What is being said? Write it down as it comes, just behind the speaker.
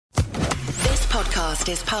podcast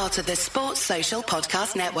is part of the Sports Social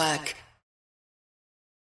Podcast Network.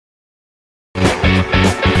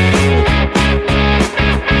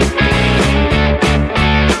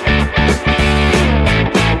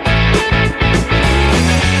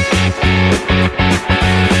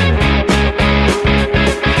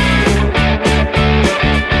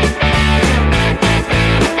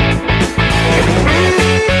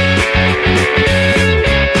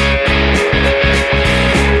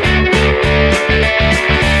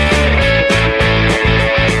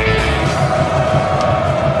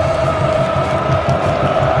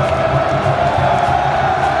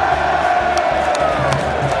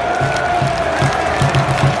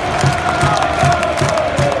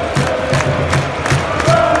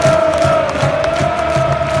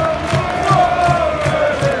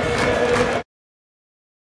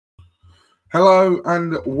 Hello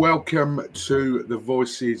and welcome to the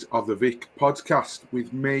Voices of the Vic podcast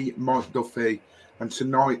with me, Mike Duffy. And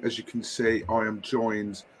tonight, as you can see, I am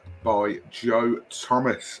joined by Joe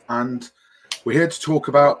Thomas. And we're here to talk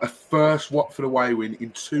about a first Watford away win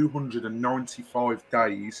in 295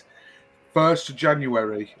 days. 1st of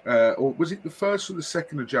January, or was it the 1st or the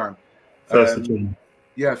 2nd of Jan? 1st of Jan.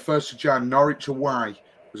 Yeah, 1st of Jan. Norwich away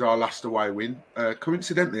was our last away win.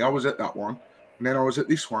 Coincidentally, I was at that one, and then I was at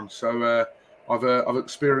this one. So I've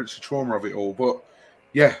experienced the trauma of it all. But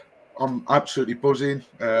yeah, I'm absolutely buzzing.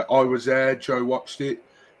 I was there. Joe watched it.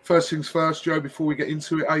 First things first, Joe, before we get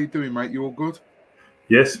into it, how you doing, mate? You all good?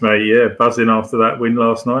 Yes, mate. Yeah, buzzing after that win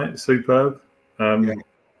last night. Superb. Yeah.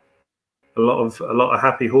 A lot of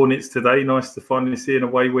happy Hornets today. Nice to finally see an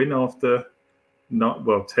away win after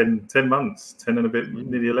 10 months, 10 and a bit,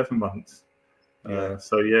 nearly 11 months. Yeah.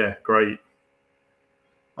 So yeah, great.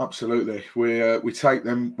 Absolutely. We take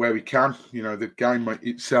them where we can. You know, the game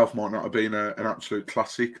itself might not have been an absolute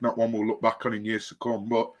classic, not one we'll look back on in years to come.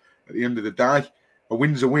 But at the end of the day, a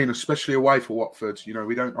win's a win, especially away for Watford. You know,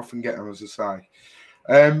 we don't often get them, as I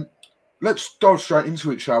say. Let's dive straight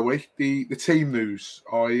into it, shall we? The team news.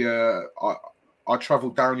 I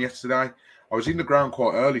travelled down yesterday. I was in the ground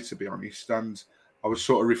quite early, to be honest, and I was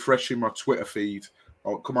sort of refreshing my Twitter feed.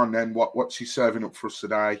 Oh, come on then, what's he serving up for us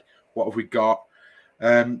today? What have we got?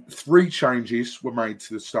 3 changes were made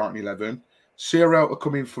to the starting 11. Sierra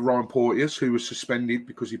come in for Ryan Porteous, who was suspended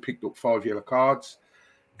because he picked up 5 yellow cards.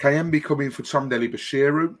 Kayembe come in for Tomdele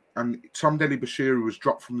Bashiru, and Tomdele Bashiru was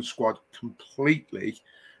dropped from the squad completely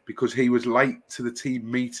because he was late to the team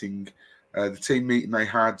meeting. The team meeting they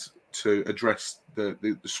had to address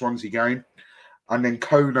the Swansea game. And then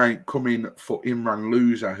Kone come in for Imran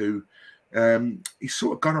Louza, who he's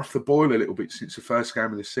sort of gone off the boil a little bit since the first game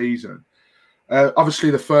of the season. Obviously,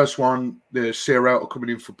 the first one, the Sierra coming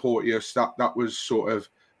in for Porteous, that was sort of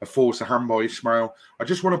a force of hand by Ismail. I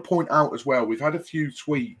just want to point out as well, we've had a few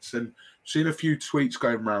tweets and seen a few tweets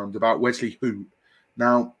going around about Wesley Hoot.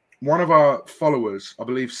 Now, one of our followers, I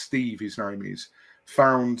believe Steve, his name is,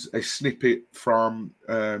 found a snippet from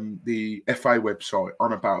the FA website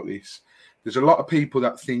on about this. There's a lot of people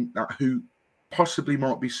that think that Hoot possibly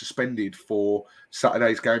might be suspended for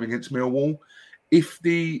Saturday's game against Millwall.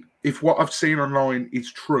 If what I've seen online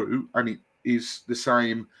is true, and it is the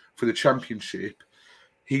same for the Championship,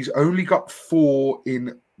 he's only got 4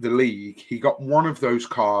 in the league. He got 1 of those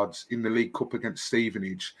cards in the League Cup against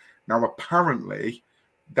Stevenage. Now, apparently,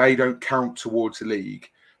 they don't count towards the league.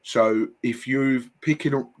 So if you're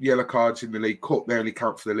picking up yellow cards in the League Cup, they only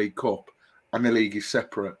count for the League Cup, and the league is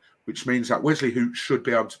separate, which means that Wesley Hoot should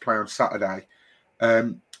be able to play on Saturday.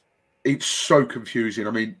 It's so confusing.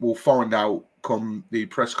 I mean, we'll find out come the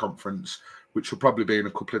press conference, which will probably be in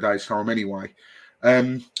a couple of days' time anyway.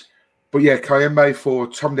 But yeah, Kayembe for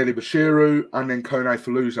Tomdele Bashiru and then Kone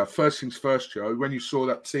for Louza. First things first, Joe, when you saw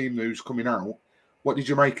that team news coming out, what did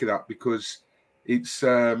you make of that? Because it's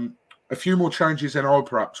a few more changes than I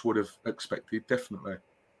perhaps would have expected, definitely.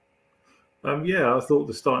 Yeah, I thought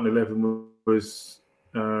the starting 11 was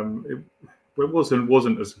it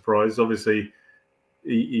wasn't a surprise. Obviously,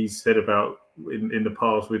 he said about in the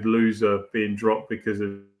past with Louza being dropped because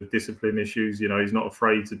of discipline issues. You know, he's not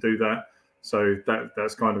afraid to do that. So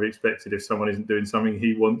that's kind of expected. If someone isn't doing something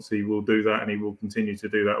he wants, he will do that, and he will continue to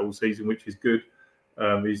do that all season, which is good.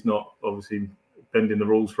 He's not obviously bending the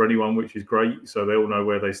rules for anyone, which is great. So they all know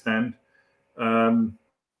where they stand. I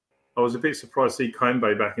was a bit surprised to see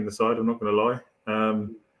Kayembe back in the side, I'm not going to lie.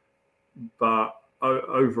 But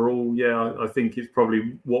overall, yeah, I think it's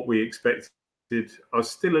probably what we expected. I was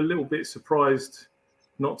still a little bit surprised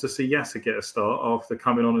not to see Yasser get a start after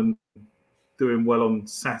coming on and doing well on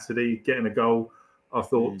Saturday, getting a goal. I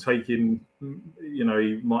thought he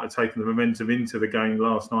might have taken the momentum into the game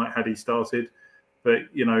last night had he started. But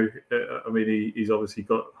I mean, he's obviously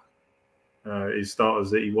got his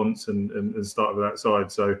starters that he wants and started with that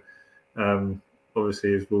side. So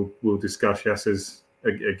obviously, as we'll discuss, Yasser's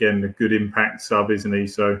again a good impact sub, isn't he?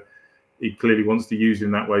 So he clearly wants to use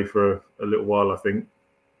him that way for a little while, I think.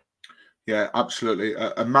 Yeah, absolutely.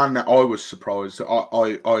 A man that I was surprised.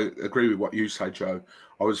 I agree with what you say, Joe.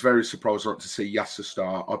 I was very surprised not to see Yasser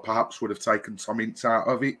start. I perhaps would have taken Tom Ince out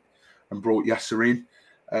of it and brought Yasser in.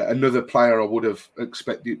 Another player I would have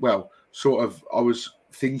expected. Well, sort of. I was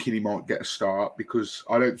thinking he might get a start because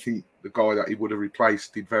I don't think the guy that he would have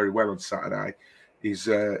replaced did very well on Saturday.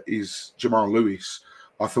 Is Jamal Lewis.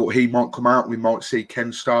 I thought he might come out. We might see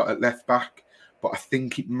Ken start at left back, but I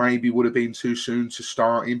think it maybe would have been too soon to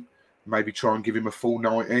start him. Maybe try and give him a full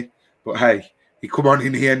 90. But hey, he come on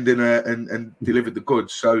in the end and delivered the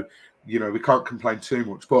goods. So, we can't complain too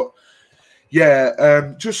much. But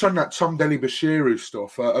yeah, just on that Tom Dele-Bashiru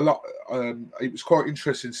stuff, it was quite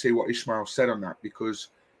interesting to see what Ismail said on that because,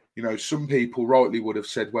 some people rightly would have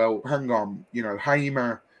said, well, hang on,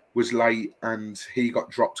 Hamer was late and he got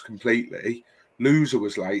dropped completely. Loser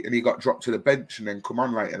was late and he got dropped to the bench and then come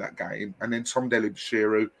on later that game. And then Tom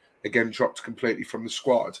Dele-Bashiru again dropped completely from the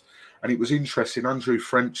squad. And it was interesting. Andrew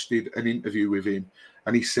French did an interview with him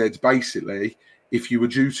and he said, basically, if you were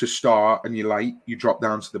due to start and you're late, you drop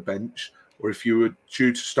down to the bench. Or if you were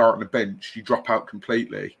due to start on the bench, you drop out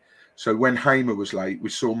completely. So when Hamer was late, we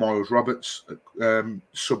saw Miles Roberts,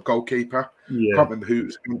 sub-goalkeeper. Yeah. Can't remember who it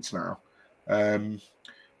was against now.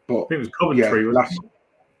 But I think it was Coventry, wasn't it?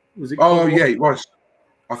 Was it Coventry? Yeah, it was.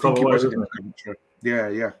 I think it was against Coventry.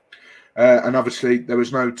 Yeah. And obviously, there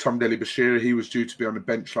was no Tom Dele-Bashiru. He was due to be on the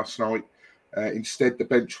bench last night. Instead, the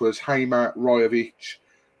bench was Hamer, Rajovic,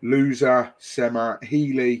 Loser, Sema,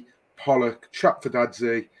 Healy, Pollock,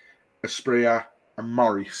 Chapfordadze, Asprilla, and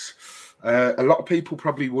Morris. A lot of people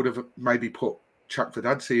probably would have maybe put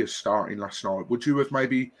Chapfordadze as starting last night. Would you have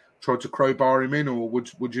maybe tried to crowbar him in, or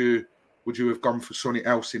would you have gone for something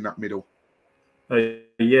else in that middle? Yeah,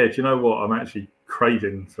 do you know what? I'm actually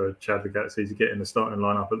craving for Chapfordadze to get in the starting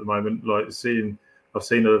lineup at the moment. I've seen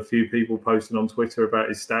a few people posting on Twitter about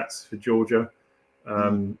his stats for Georgia.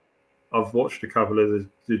 I've watched a couple of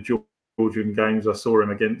the Georgian games. I saw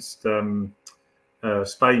him against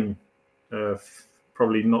Spain.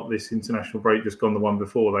 Probably not this international break, just gone the one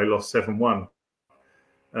before. They lost 7-1.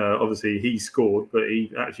 Obviously, he scored, but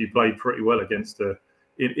he actually played pretty well against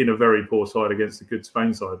in a very poor side against a good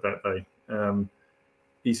Spain side that day.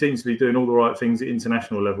 He seems to be doing all the right things at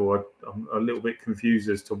international level. I'm a little bit confused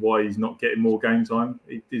as to why he's not getting more game time.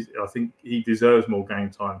 I think he deserves more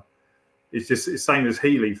game time. It's just the same as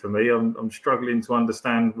Healy for me. I'm struggling to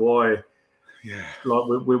understand why. Yeah,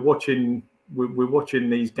 we're watching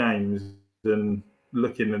these games and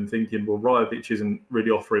looking and thinking, well, Rajovic isn't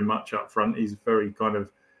really offering much up front. He's very kind of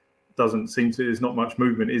doesn't seem to. There's not much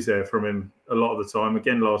movement, is there, from him a lot of the time?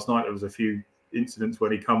 Again, last night there was a few incidents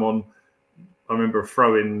when he come on. I remember a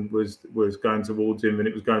throw-in was going towards him, and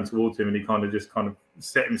it was going towards him, and he kind of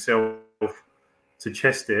set himself to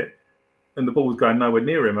chest it, and the ball was going nowhere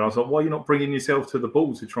near him. And I was like, why are you not bringing yourself to the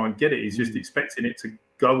ball to try and get it? He's just expecting it to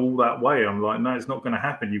go all that way. I'm like, no, it's not going to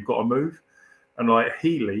happen. You've got to move. And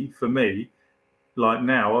Healy, for me,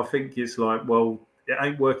 now, I think it's well, it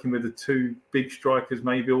ain't working with the two big strikers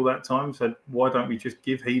maybe all that time. So why don't we just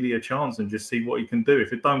give Healy a chance and just see what he can do?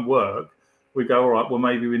 If it don't work, we go, all right, well,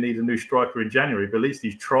 maybe we need a new striker in January, but at least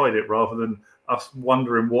he's tried it rather than us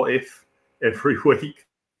wondering what if every week.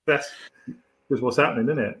 That's just what's happening,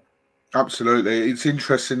 isn't it? Absolutely. It's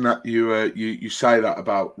interesting that you say that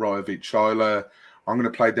about Rajovic. I'm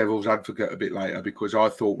going to play devil's advocate a bit later because I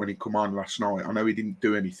thought when he come on last night, I know he didn't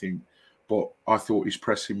do anything, but I thought his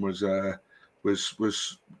pressing was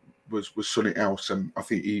something else, and I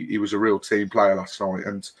think he was a real team player last night.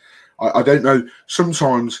 And I don't know,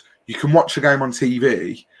 sometimes you can watch a game on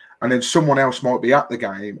TV and then someone else might be at the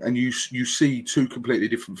game and you see two completely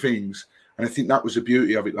different things. And I think that was the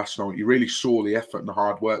beauty of it last night. You really saw the effort and the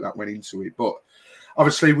hard work that went into it. But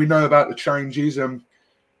obviously we know about the changes.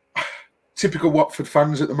 Typical Watford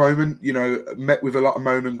fans at the moment, met with a lot of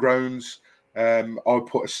moan and groans. I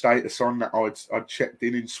put a status on that I'd checked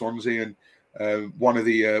in Swansea, and one of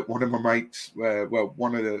my mates,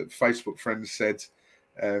 one of the Facebook friends said,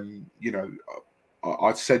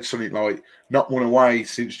 I'd said something like, not won away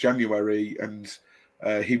since January, and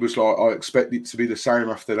he was like, I expect it to be the same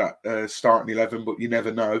after that starting 11, but you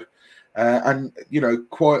never know. And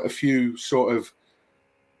quite a few sort of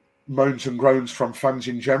moans and groans from fans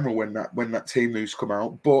in general when that team news come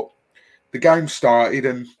out. But the game started,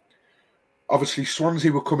 and obviously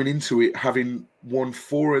Swansea were coming into it having won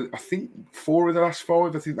four of the last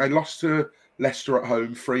five. I think they lost to Leicester at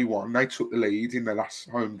home 3-1. They took the lead in their last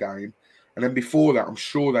home game. And then before that, I'm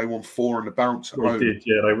sure they won 4 on the bounce at home. They did,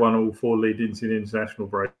 yeah. They won all 4 lead into the international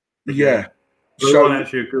break. Yeah. They won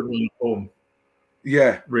actually a good run of form.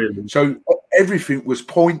 Yeah. Really. So everything was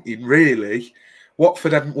pointing, really.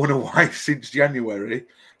 Watford hadn't won away since January.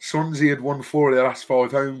 Swansea had won 4 of their last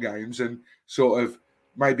 5 home games and sort of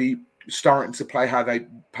maybe starting to play how they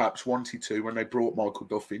perhaps wanted to when they brought Michael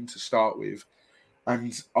Duff in to start with.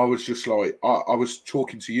 And I was just like, I was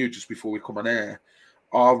talking to you just before we come on air.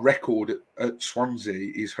 Our record at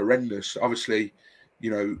Swansea is horrendous. Obviously,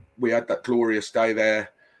 we had that glorious day there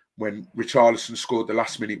when Richarlison scored the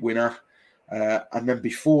last-minute winner. And then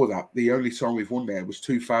before that, the only time we've won there was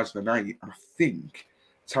 2008. And I think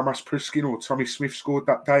Thomas Priskin or Tommy Smith scored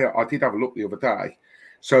that day. I did have a look the other day.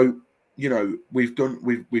 So, we've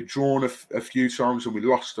drawn a few times and we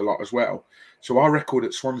lost a lot as well. So our record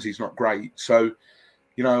at Swansea is not great. So,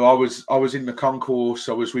 I was in the concourse.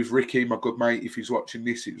 I was with Ricky, my good mate. If he's watching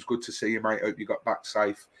this, it was good to see you, mate. Hope you got back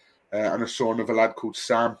safe. And I saw another lad called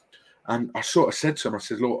Sam. And I sort of said to him, I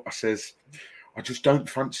said, look, I just don't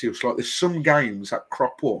fancy us. Like, there's some games that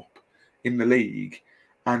crop up in the league,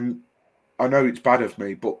 and I know it's bad of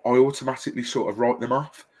me, but I automatically sort of write them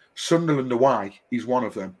off. Sunderland away is one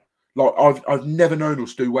of them. Like, I've never known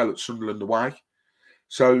us do well at Sunderland away.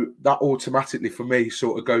 So that automatically, for me,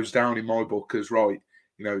 sort of goes down in my book as, right,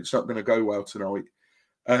 it's not going to go well tonight.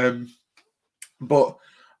 But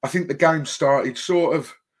I think the game started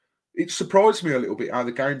it surprised me a little bit how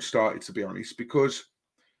the game started, to be honest, because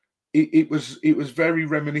it was very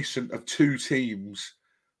reminiscent of 2 teams.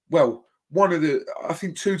 Well, I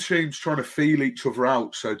think 2 teams trying to feel each other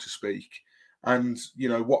out, so to speak. And,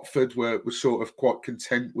 Watford were sort of quite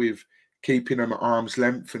content with keeping them at arm's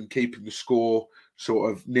length and keeping the score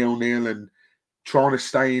sort of 0-0 and trying to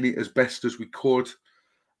stay in it as best as we could.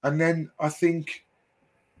 And then I think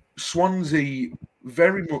Swansea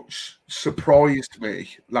very much surprised me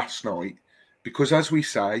last night because, as we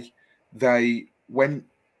say, they've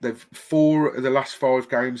 4 of the last 5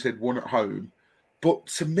 games they'd won at home. But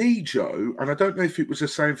to me, Joe, and I don't know if it was the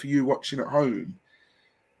same for you watching at home,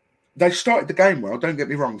 they started the game well, don't get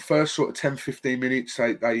me wrong. First sort of 10, 15 minutes,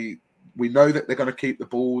 we know that they're going to keep the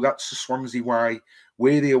ball. That's the Swansea way.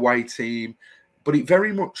 We're the away team. But it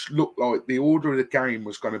very much looked like the order of the game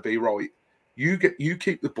was going to be, right, you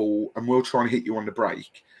keep the ball and we'll try and hit you on the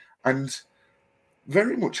break. And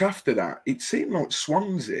very much after that, it seemed like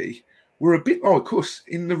Swansea were a bit like us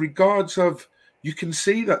in the regards of, you can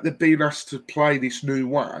see that they've been asked to play this new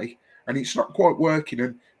way and it's not quite working.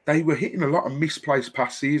 And they were hitting a lot of misplaced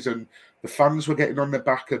passes and the fans were getting on their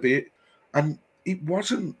back a bit. And it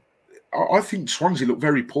wasn't, I think Swansea looked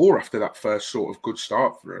very poor after that first sort of good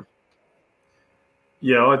start for them.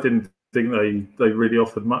 Yeah, I didn't think they really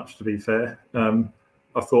offered much, to be fair.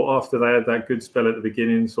 I thought after they had that good spell at the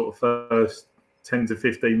beginning, sort of first 10 to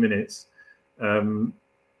 15 minutes, Backman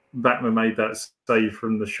made that save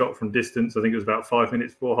from the shot from distance. I think it was about 5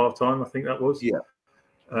 minutes before half-time, I think that was. Yeah.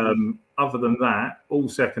 Other than that, all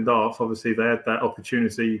second half, obviously they had that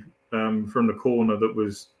opportunity from the corner that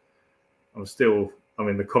was,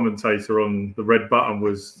 the commentator on the red button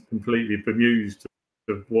was completely bemused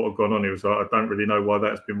of what had gone on. He was like, I don't really know why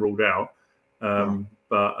that's been ruled out.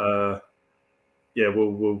 But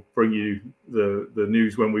we'll bring you the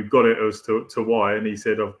news when we've got it as to why. And he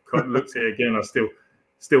said, I've looked at it again, I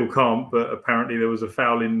still can't, but apparently there was a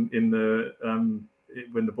foul in the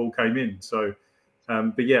when the ball came in. So,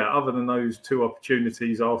 other than those 2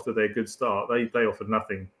 opportunities after their good start, they offered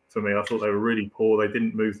nothing for me. I thought they were really poor. They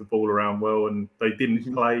didn't move the ball around well, and they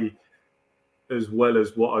didn't play as well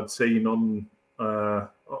as what I'd seen on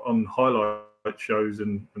highlight shows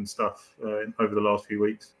and stuff over the last few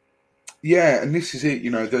weeks. Yeah, and this is it.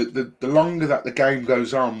 The longer that the game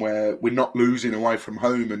goes on, where we're not losing away from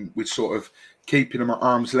home and we're sort of keeping them at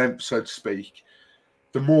arm's length, so to speak,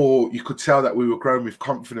 the more you could tell that we were growing with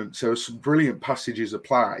confidence. There were some brilliant passages of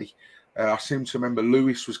play. I seem to remember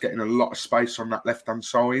Lewis was getting a lot of space on that left-hand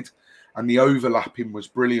side, and the overlapping was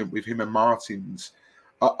brilliant with him and Martins.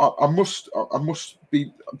 I must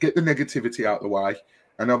get the negativity out of the way,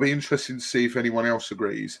 and I'll be interested to see if anyone else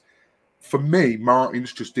agrees. For me,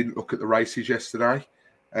 Martins just didn't look at the races yesterday.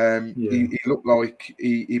 He looked like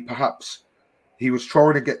he was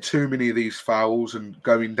trying to get too many of these fouls and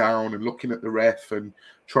going down and looking at the ref and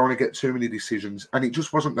trying to get too many decisions, and it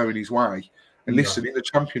just wasn't going his way. And listen, in the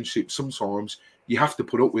Championship, sometimes you have to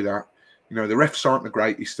put up with that. The refs aren't the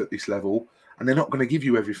greatest at this level, and they're not going to give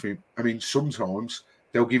you everything. I mean, sometimes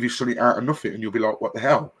they'll give you something out of nothing, and you'll be like, what the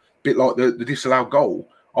hell? Bit like the disallowed goal.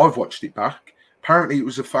 I've watched it back. Apparently, it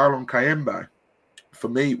was a foul on Kayembe. For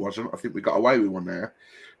me, it wasn't. I think we got away with one there.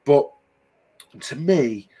 But to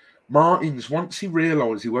me, Martins, once he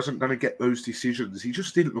realised he wasn't going to get those decisions, he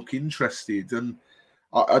just didn't look interested. And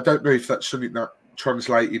I don't know if that's something that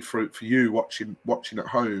translated for you watching at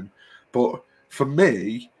home. But for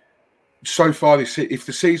me, so far, if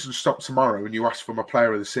the season stopped tomorrow and you asked for my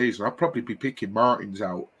player of the season, I'd probably be picking Martins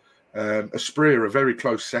out. Asprilla are very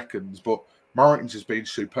close seconds, but Martins has been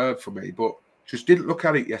superb for me. But just didn't look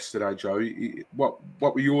at it yesterday, Joe. What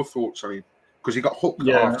were your thoughts on him? Because he got hooked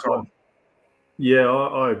at half time.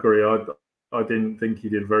 I agree. I didn't think he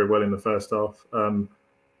did very well in the first half.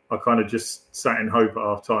 I kind of just sat in hope at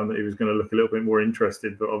half time that he was going to look a little bit more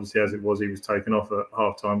interested, but obviously as it was, he was taken off at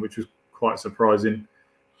half time, which was quite surprising.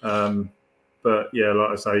 But yeah,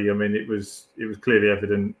 like I say, I mean, it was clearly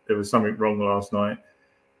evident there was something wrong last night.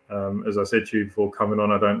 As I said to you before coming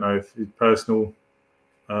on, I don't know if his personal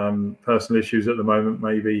issues at the moment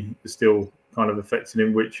maybe are still kind of affecting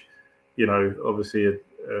him, which, you know, obviously a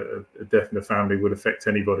death in the family would affect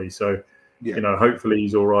anybody. So, you know, hopefully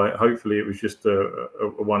he's all right. Hopefully it was just a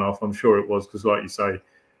one-off. I'm sure it was, because like you say,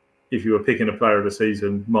 if you were picking a player of the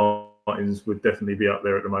season, Martins would definitely be up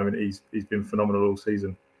there at the moment. He's been phenomenal all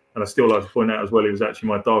season. And I still like to point out as well, he was actually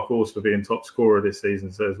my dark horse for being top scorer this season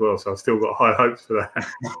as well. So I've still got high hopes for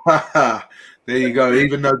that. There you go.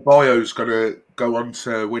 Even though Bio's going to go on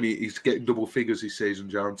to when he's getting double figures this season,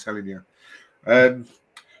 Joe, I'm telling you.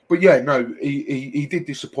 But yeah, no, he did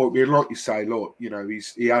disappoint me. And like you say, look, you know,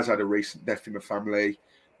 he has had a recent death in the family.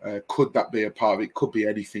 Could that be a part of it? Could be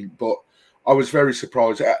anything. But I was very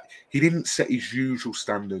surprised. He didn't set his usual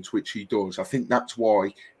standards, which he does. I think that's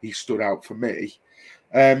why he stood out for me.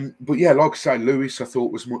 But yeah, like I say, Lewis, I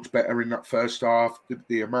thought was much better in that first half.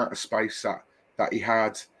 The amount of space that he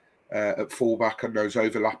had at fullback and those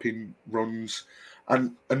overlapping runs.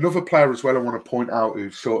 And another player as well I want to point out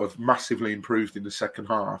who sort of massively improved in the second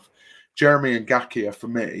half, Jeremy Ngakia, for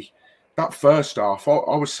me. That first half,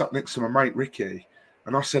 I was sat next to my mate Ricky,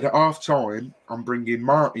 and I said at half time, I'm bringing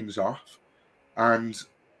Martins off, and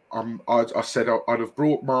I said I'd have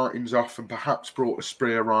brought Martins off and perhaps brought a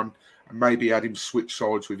sprayer on, and maybe had him switch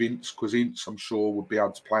sides with Ince, because Ince, I'm sure, would be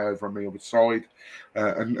able to play over on the other side,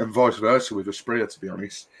 and vice versa with a sprayer, to be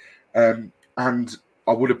honest. And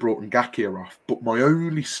I would have brought Ngakia off. But my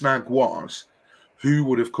only snag was who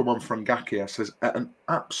would have come on for Ngakia. Says at an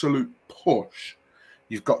absolute push,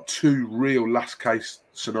 you've got two real last case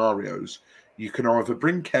scenarios. You can either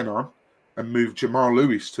bring Ken on and move Jamal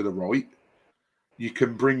Lewis to the right. You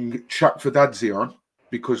can bring Chakvadadze on,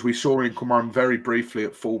 because we saw him come on very briefly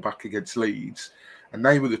at fullback against Leeds. And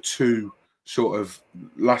they were the two sort of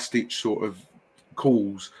last-ditch sort of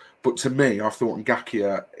calls. But to me, I thought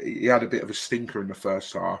Ngakia, he had a bit of a stinker in the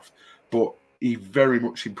first half, but he very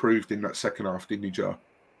much improved in that second half, didn't he, Joe?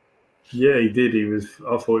 Yeah, he did.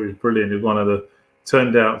 I thought he was brilliant. It was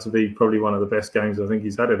turned out to be probably one of the best games I think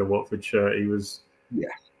he's had at a Watford shirt. He was, he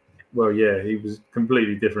was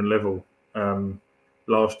completely different level.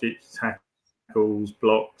 Last ditch tackles,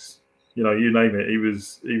 blocks, you know, you name it. He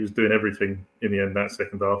was doing everything in the end that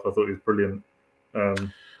second half. I thought he was brilliant.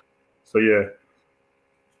 So yeah.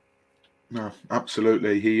 No,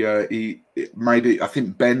 absolutely. He maybe, I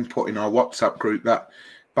think Ben put in our WhatsApp group that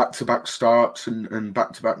back-to-back starts and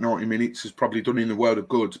back-to-back 90 minutes has probably done him the world of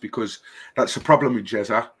good, because that's the problem with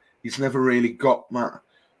Jezza. He's never really got that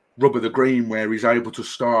rub of the green where he's able to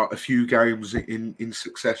start a few games in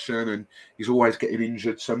succession, and he's always getting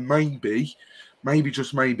injured. So maybe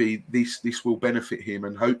just maybe this will benefit him,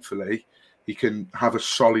 and hopefully he can have a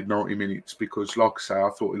solid 90 minutes, because like I say, I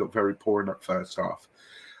thought he looked very poor in that first half.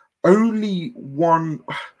 Only one,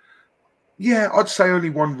 I'd say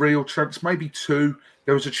only one real chance, maybe two.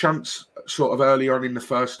 There was a chance sort of early on in the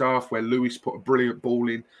first half where Lewis put a brilliant ball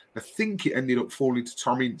in. I think it ended up falling to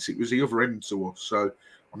Tom Ince. It was the other end to us, so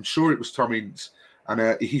I'm sure it was Tom Ince.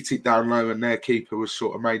 And he hit it down low, and their keeper was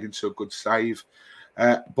sort of made into a good save.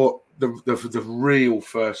 But the real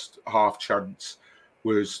first half chance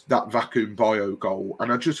was that Vacuum Bio goal.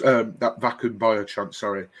 And I just, that Vacuum Bio chance,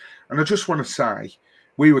 sorry. And I just want to say,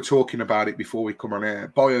 we were talking about it before we come on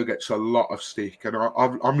air. Bio gets a lot of stick, and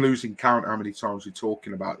I'm losing count how many times we're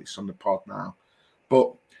talking about this on the pod now.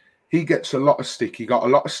 But he gets a lot of stick. He got a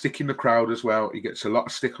lot of stick in the crowd as well. He gets a lot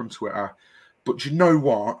of stick on Twitter. But you know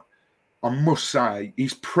what? I must say,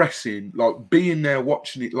 he's pressing, like being there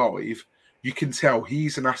watching it live, you can tell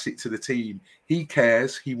he's an asset to the team. He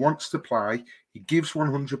cares. He wants to play. He gives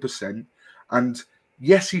 100%. And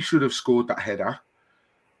yes, he should have scored that header.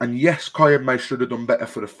 And yes, Kayem May should have done better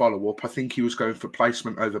for the follow-up. I think he was going for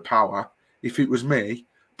placement over power. If it was me,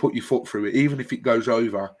 put your foot through it. Even if it goes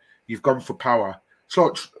over, you've gone for power. It's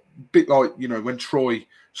like bit like, when Troy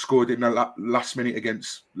scored in the last minute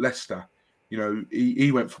against Leicester.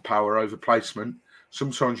 He went for power over placement.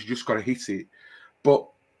 Sometimes you just got to hit it. But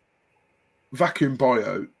Vacuum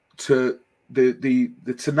Bio, to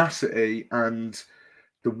the tenacity and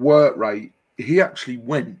the work rate, he actually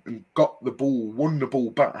went and got the ball, won the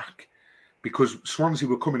ball back because Swansea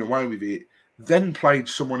were coming away with it, then played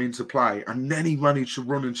someone into play, and then he managed to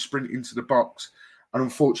run and sprint into the box and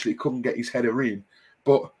unfortunately couldn't get his header in.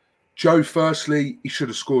 But Joe, firstly, he should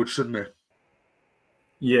have scored, shouldn't he?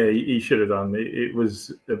 Yeah, he should have done. It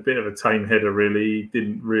was a bit of a tame header, really. He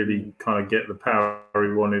didn't really kind of get the power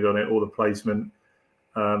he wanted on it or the placement.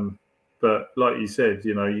 But like you said,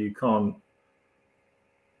 you can't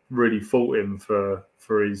really fault him for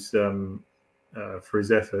his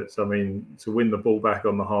efforts. I mean, to win the ball back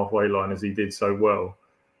on the halfway line as he did so well,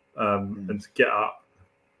 and to get up,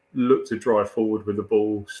 look to drive forward with the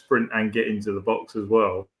ball, sprint and get into the box as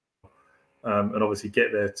well, and obviously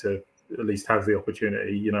get there to at least have the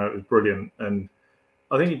opportunity. It was brilliant, and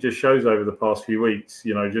I think it just shows over the past few weeks.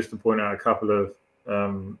 Just to point out a couple of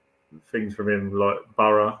things from him, like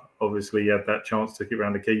Borough. Obviously, he had that chance, took it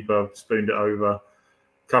around the keeper, spooned it over. A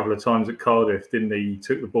couple of times at Cardiff, didn't he? He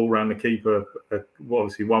took the ball around the keeper.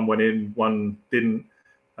 Obviously, one went in, one didn't.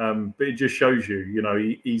 But it just shows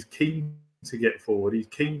you, he's keen to get forward. He's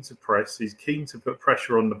keen to press. He's keen to put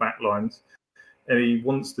pressure on the back lines. And he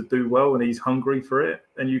wants to do well, and he's hungry for it.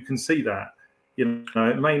 And you can see that.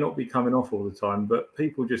 It may not be coming off all the time, but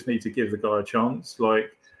people just need to give the guy a chance.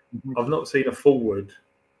 Like, I've not seen a forward,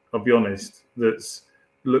 I'll be honest, that's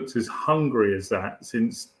looked as hungry as that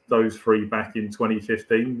since those three back in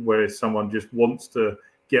 2015, where someone just wants to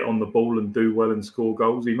get on the ball and do well and score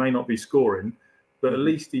goals. He may not be scoring, but at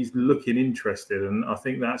least he's looking interested. And I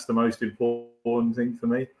think that's the most important thing for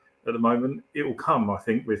me at the moment. It will come, I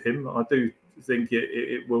think, with him. I do think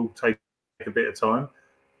it will take a bit of time,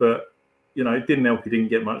 but it didn't help he didn't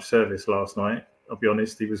get much service last night. I'll be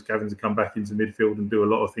honest, he was having to come back into midfield and do a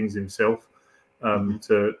lot of things himself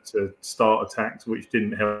to start attacks, which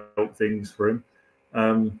didn't help things for him.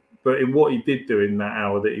 But in what he did do in that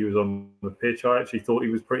hour that he was on the pitch, I actually thought he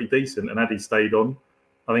was pretty decent, and had he stayed on,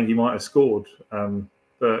 I think he might have scored.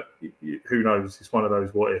 But who knows? It's one of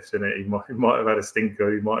those what ifs, isn't it? He might have had a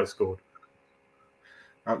stinker. He might have scored.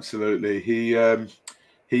 Absolutely. He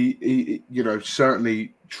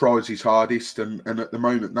certainly tries his hardest, and at the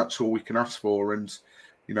moment that's all we can ask for. And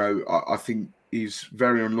I think he's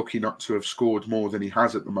very unlucky not to have scored more than he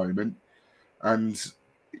has at the moment. And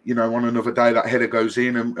on another day that header goes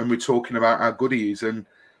in, and we're talking about how good he is. And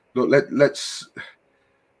look, let's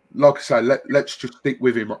like I say, let's just stick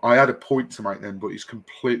with him. I had a point to make then, but he's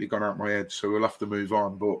completely gone out my head, so we'll have to move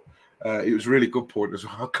on. But it was a really good point as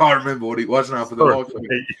well. I can't remember what it was now for the life of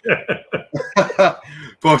me.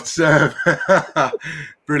 But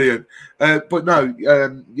brilliant. But no,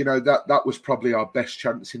 that was probably our best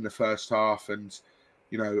chance in the first half, and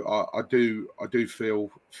I do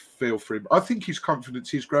feel for him. I think his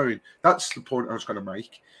confidence is growing. That's the point I was going to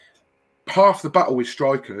make. Half the battle with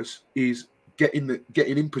strikers is getting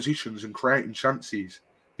in positions and creating chances.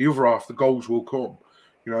 The other half, the goals will come.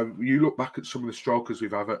 You look back at some of the strikers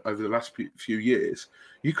we've had over the last few years,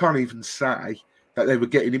 you can't even say that they were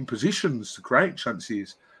getting in positions to create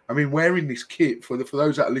chances. I mean, wearing this kit, for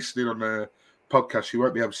those that are listening on the podcast, you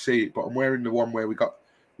won't be able to see it, but I'm wearing the one where we got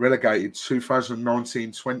relegated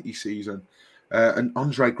 2019-20 season. And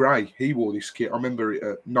Andre Gray, he wore this kit. I remember it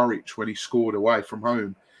at Norwich when he scored away from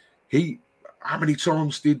home. How many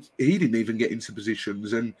times he didn't even get into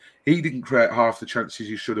positions, and he didn't create half the chances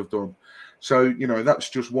he should have done. So, that's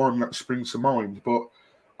just one that springs to mind. But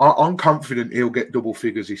I'm confident he'll get double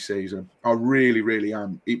figures this season. I really, really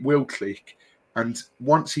am. It will click. And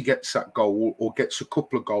once he gets that goal or gets a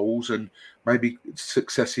couple of goals and maybe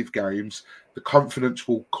successive games, the confidence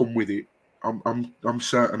will come with it. I'm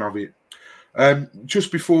certain of it.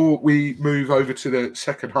 Just before we move over to the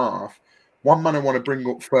second half, one man I want to bring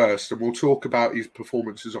up first, and we'll talk about his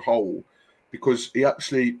performance as a whole, because he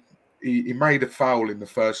actually he made a foul in the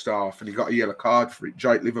first half and he got a yellow card for it,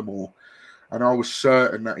 Jake Livermore. And I was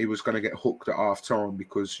certain that he was going to get hooked at half time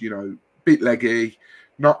because, bit leggy,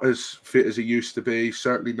 not as fit as he used to be,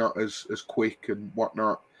 certainly not as quick and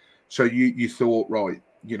whatnot. So you thought, right,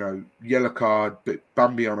 yellow card, but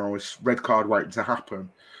Bambi on ice, red card waiting to happen.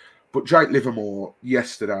 But Jake Livermore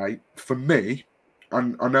yesterday, for me,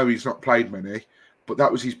 and I know he's not played many, but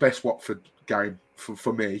that was his best Watford game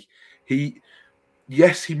for me. He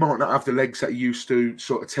might not have the legs that he used to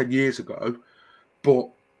sort of 10 years ago, but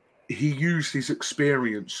he used his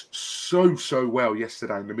experience so well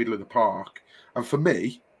yesterday in the middle of the park. And for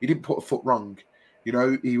me, he didn't put a foot wrong. You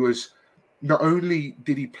know, he was not only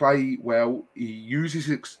did he play well, he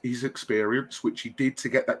uses his experience, which he did to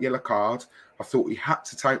get that yellow card. I thought he had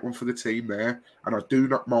to take one for the team there, and I do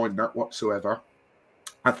not mind that whatsoever.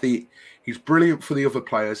 I think he's brilliant for the other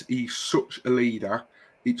players. He's such a leader.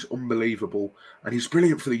 It's unbelievable. And he's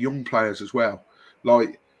brilliant for the young players as well.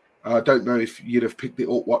 Like, I don't know if you'd have picked it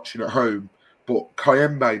up watching at home, but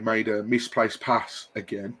Kayembe made a misplaced pass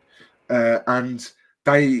again. And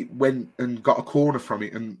they went and got a corner from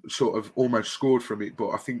it and sort of almost scored from it. But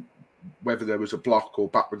I think whether there was a block or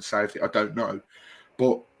backward saved it, I don't know.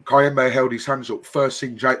 But Kayembe held his hands up. First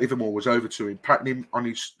thing, Jake Livermore was over to him, patting him on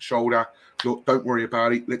his shoulder. Look, don't worry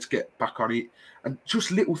about it. Let's get back on it. And just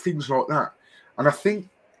little things like that. And I think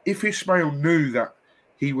if Ismail knew that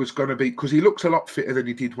he was going to be, because he looks a lot fitter than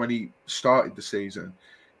he did when he started the season.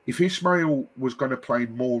 If Ismail was going to play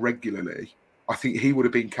more regularly, I think he would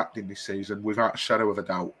have been captain this season without a shadow of a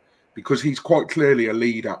doubt, because he's quite clearly a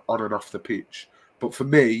leader on and off the pitch. But for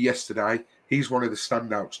me, yesterday, he's one of the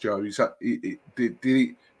standouts, Joe. Is that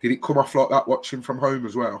did it come off like that watching from home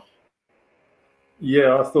as well?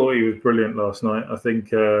 Yeah, I thought he was brilliant last night. I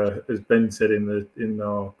think, as Ben said in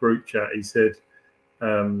our group chat, he said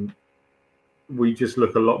we just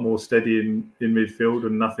look a lot more steady in midfield,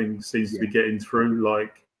 and nothing seems to be getting through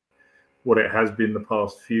like what it has been the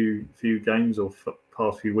past few games or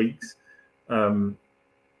past few weeks.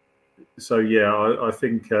 So yeah, I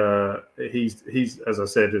think he's as I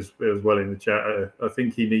said as well in the chat. I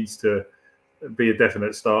think he needs to be a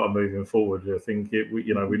definite starter moving forward. I think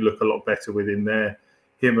we look a lot better within there.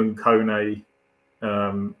 Him and Kone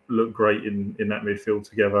look great in that midfield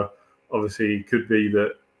together. Obviously, it could be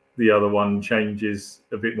that the other one changes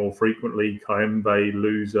a bit more frequently. Kayembe,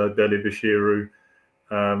 Loser, Dele Bashiru.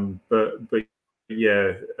 But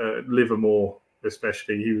yeah, Livermore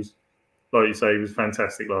especially, he was, like you say, he was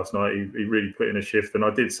fantastic last night. He really put in a shift. And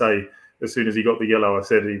I did say, as soon as he got the yellow, I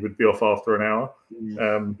said he would be off after an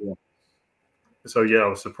hour. So, yeah, I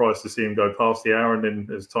was surprised to see him go past the hour. And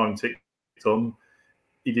then as time ticked on,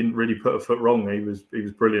 he didn't really put a foot wrong. He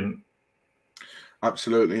was brilliant.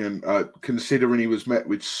 Absolutely. And considering he was met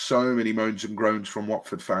with so many moans and groans from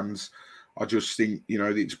Watford fans, I just think,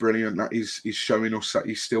 it's brilliant that he's showing us that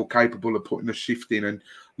he's still capable of putting a shift in. And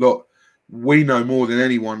look, we know more than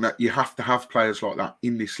anyone that you have to have players like that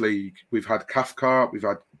in this league. We've had Cathcart, we've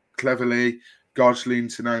had Cleverley, Gosling,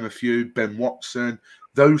 to name a few, Ben Watson,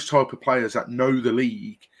 those type of players that know the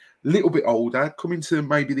league, a little bit older, coming to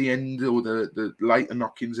maybe the end or the later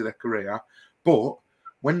knockings of their career. But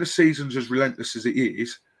when the season's as relentless as it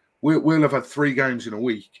is, we'll have had 3 games in a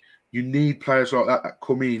week. You need players like that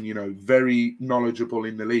come in, very knowledgeable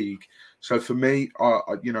in the league. So for me,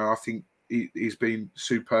 I think he's been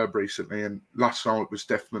superb recently, and last night was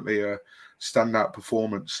definitely a standout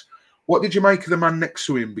performance. What did you make of the man next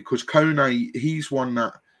to him? Because Kone, he's one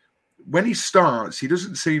that when he starts, he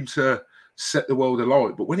doesn't seem to set the world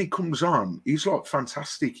alight, but when he comes on, he's like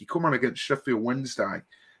fantastic. He come on against Sheffield Wednesday,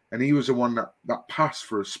 and he was the one that passed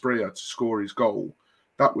for Asprilla to score his goal.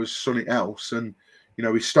 That was something else. And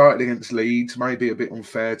he started against Leeds. Maybe a bit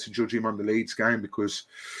unfair to judge him on the Leeds game, because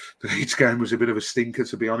the Leeds game was a bit of a stinker,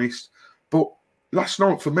 to be honest. But last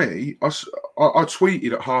night for me, I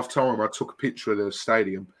tweeted at half-time, I took a picture of the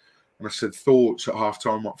stadium, and I said, thoughts at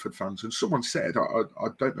half-time, Watford fans. And someone said, I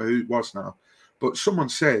don't know who it was now, but someone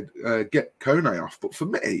said, get Kone off. But for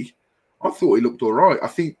me, I thought he looked all right. I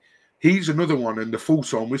think he's another one, and the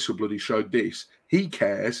full-time whistle bloody showed this. He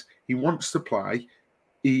cares. He wants to play.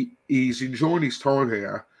 He's enjoying his time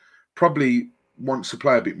here. Probably wants to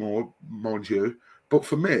play a bit more, mind you. But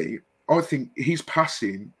for me, I think his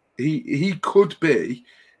passing, he could be,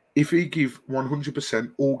 if he give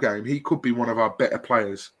 100% all game, he could be one of our better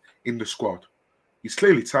players in the squad. He's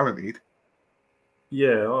clearly talented.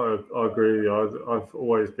 Yeah, I agree with you. I've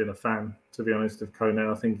always been a fan, to be honest, of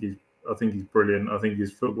Kone. I think he's brilliant. I think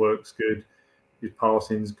his footwork's good, his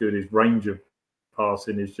passing's good, his range of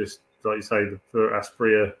passing is just, like you say, for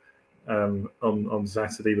Asprilla on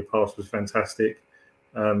Saturday, the pass was fantastic.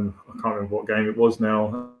 I can't remember what game it was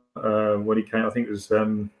now when he came. I think it was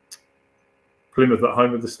Plymouth at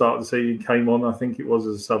home at the start of the season. Came on, I think it was,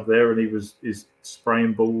 as a sub there, and he's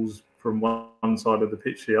spraying balls from one side of the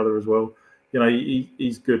pitch to the other as well.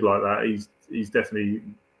 He's good like that. He's definitely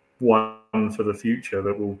one for the future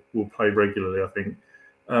that will play regularly, I think.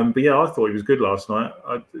 But yeah, I thought he was good last night.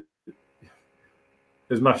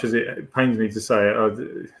 As much as it pains me to say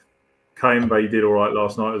it, Kayembe did all right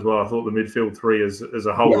last night as well. I thought the midfield 3 as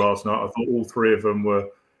a whole last night, I thought all 3 of them were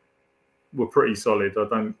pretty solid.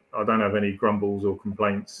 I don't have any grumbles or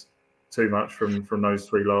complaints too much from those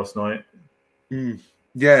 3 last night.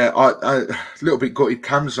 Yeah, I a little bit gutted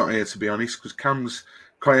Cam's not here, to be honest, because Cam's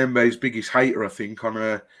Kayembe's biggest hater, I think,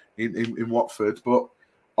 on in Watford. But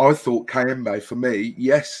I thought Kayembe, for me,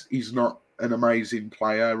 yes, he's not an amazing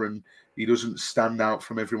player and he doesn't stand out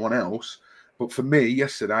from everyone else. But for me,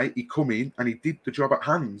 yesterday, he come in and he did the job at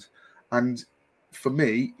hand. And for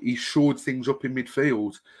me, he shored things up in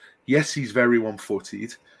midfield. Yes, he's very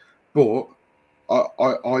one-footed, but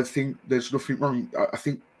I think there's nothing wrong. I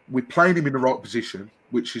think we're playing him in the right position,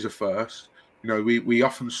 which is a first. You know, we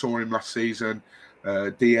often saw him last season,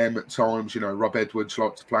 DM at times. You know, Rob Edwards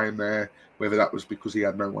liked to play him there. Whether that was because he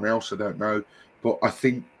had no one else, I don't know. But I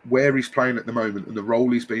think where he's playing at the moment and the role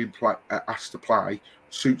he's being asked to play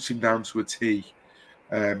suits him down to a T.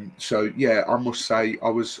 So yeah, I must say I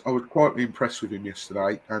was quite impressed with him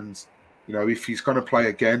yesterday. And you know, if he's going to play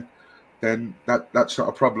again, then that's not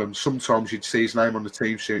a problem. Sometimes you'd see his name on the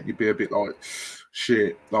team sheet, and you'd be a bit like,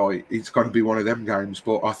 shit, like it's going to be one of them games.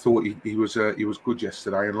 But I thought he was good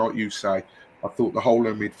yesterday, and like you say, I thought the whole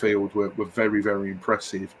of midfield were very very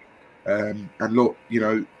impressive. And look, you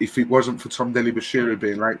know, if it wasn't for Tom Delibashiru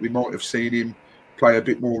being late, we might have seen him play a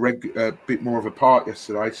bit more bit more of a part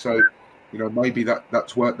yesterday. So, you know, maybe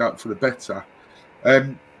that's worked out for the better.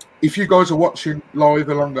 Um, if you guys are watching live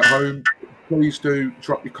along at home, please do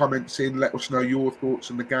drop your comments in. Let us know your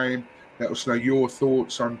thoughts on the game. Let us know your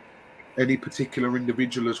thoughts on any particular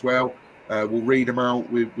individual as well. We'll read them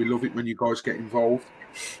out. We love it when you guys get involved.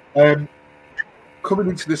 Coming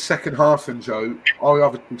into the second half, and Joe, I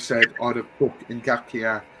obviously said I'd have put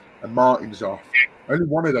Ngakia and Martins off. Only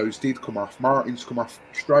one of those did come off. Martins come off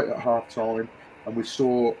straight at half time, and we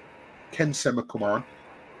saw Ken Sema come on.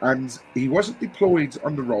 And he wasn't deployed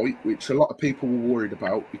on the right, which a lot of people were worried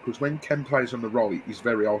about, because when Ken plays on the right, he's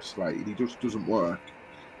very isolated. He just doesn't work.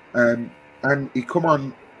 And he come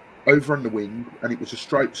on over on the wing, and it was a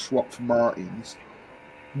straight swap for Martins.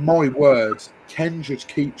 My word, Ken just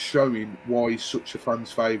keeps showing why he's such a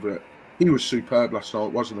fan's favourite. He was superb last night,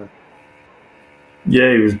 wasn't he?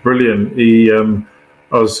 Yeah, he was brilliant.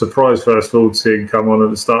 I was surprised first of all to see him come on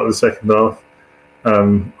at the start of the second half.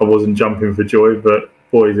 I wasn't jumping for joy, but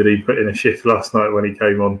boy, did he put in a shift last night when he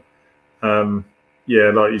came on.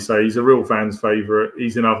 Yeah, like you say, he's a real fan's favourite.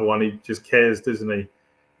 He's another one. He just cares, doesn't he?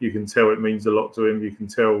 You can tell it means a lot to him. You can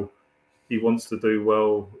tell he wants to do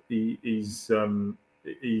well. He's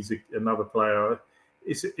another player.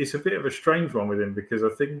 It's a bit of a strange one with him, because I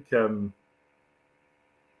think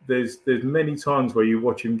there's many times where you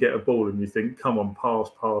watch him get a ball and you think, come on, pass.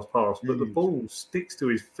 But the ball sticks to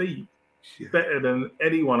his feet better than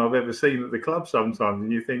anyone I've ever seen at the club sometimes.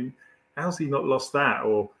 And you think, how's he not lost that?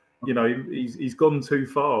 Or, you know, he's gone too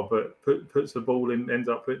far, but puts the ball in, ends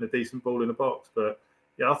up putting a decent ball in the box. But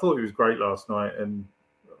yeah, I thought he was great last night. And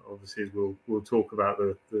obviously, as we'll talk about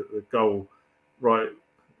the goal, right,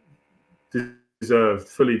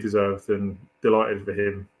 fully deserved, and delighted for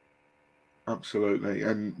him. Absolutely.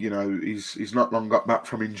 And, you know, he's not long got back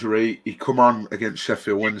from injury. He come on against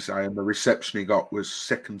Sheffield Wednesday, and the reception he got was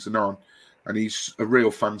second to none. And he's a real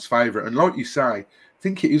fan's favourite. And like you say, I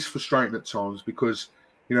think it is frustrating at times, because,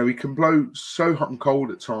 you know, he can blow so hot and cold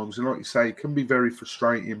at times. And like you say, it can be very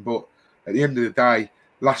frustrating. But at the end of the day,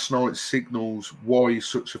 last night signals why he's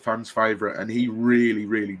such a fan's favourite. And he really,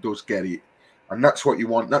 really does get it. And that's what you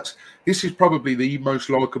want. This is probably the most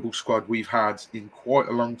likeable squad we've had in quite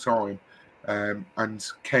a long time.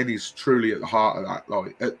 And Ken is truly at the heart of that.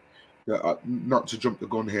 Like, not to jump the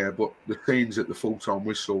gun here, but the scenes at the full-time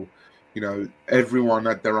whistle, you know, everyone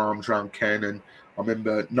had their arms around Ken. And I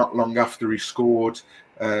remember not long after he scored,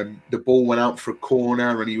 the ball went out for a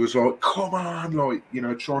corner, and he was like, come on, like, you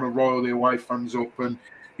know, trying to rile the away fans up. And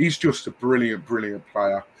he's just a brilliant, brilliant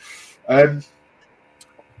player.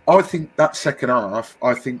 I think that second half,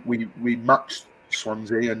 I think we matched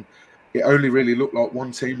Swansea, and it only really looked like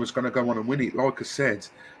one team was going to go on and win it. Like I said,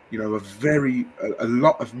 you know, a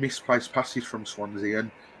lot of misplaced passes from Swansea,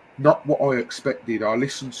 and not what I expected. I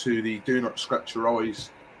listened to the Do Not Scratch Your Eyes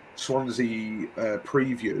Swansea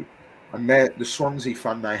preview, and the Swansea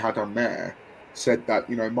fan they had on there said that,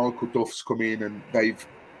 you know, Michael Duff's come in and they've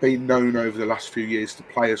been known over the last few years to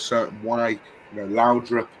play a certain way. You know,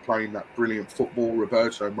 Laudrup playing that brilliant football,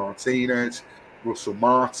 Roberto Martinez, Russell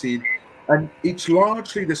Martin. And it's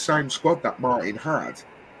largely the same squad that Martin had.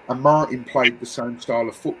 And Martin played the same style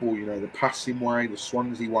of football, you know, the passing way, the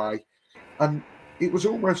Swansea way. And it was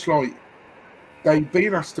almost like they'd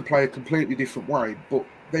been asked to play a completely different way, but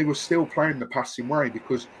they were still playing the passing way,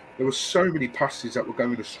 because there were so many passes that were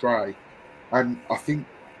going astray. And I think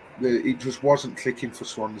it just wasn't clicking for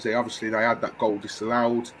Swansea. Obviously, they had that goal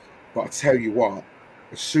disallowed. But I tell you what,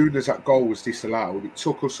 as soon as that goal was disallowed, it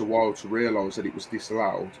took us a while to realise that it was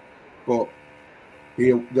disallowed, but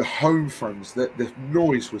the home fans, the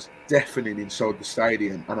noise was deafening inside the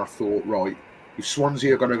stadium, and I thought, right, if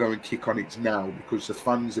Swansea are going to go and kick on it now because the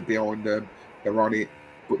fans are behind them, they're on it,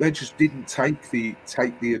 but they just didn't take the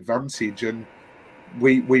advantage, and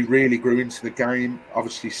we really grew into the game.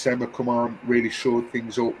 Obviously, Sema come on, really shored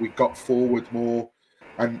things up. We got forward more,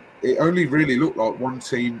 and it only really looked like one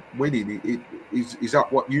team winning. Is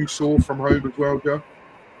that what you saw from home as well, Joe?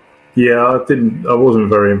 Yeah, I wasn't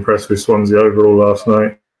very impressed with Swansea overall last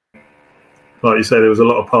night. Like you say, there was a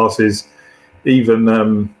lot of passes. Even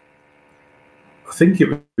I think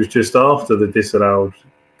it was just after the disallowed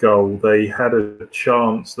goal, they had a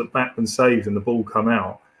chance that Backman saved and the ball come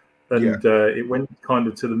out, and it went kind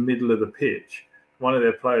of to the middle of the pitch. One of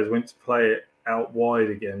their players went to play it out wide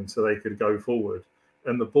again so they could go forward,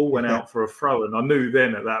 and the ball went out for a throw. And I knew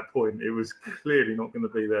then at that point it was clearly not going to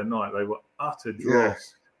be their night. They were utter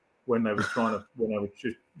dross when they were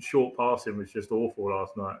just short passing was just awful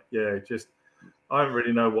last night. Yeah, just. I don't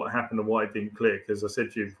really know what happened and why it didn't click. As I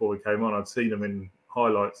said to you before we came on, I'd seen them in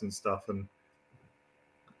highlights and stuff, and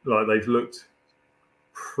like they've looked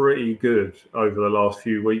pretty good over the last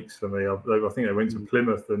few weeks for me. I think they went to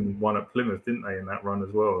Plymouth and won at Plymouth, didn't they, in that run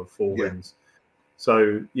as well, of 4 wins.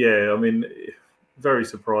 So yeah, I mean, very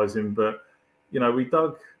surprising. But you know, we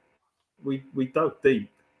dug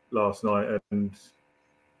deep last night, and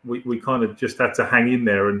we kind of just had to hang in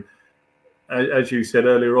there. And as you said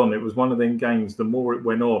earlier on, it was one of them games, the more it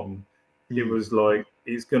went on, it was like,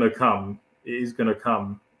 it's going to come. It is going to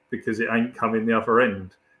come because it ain't coming the other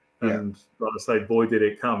end. And like I say, boy, did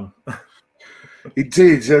it come. It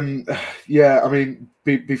did. And I mean,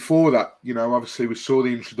 before that, you know, obviously we saw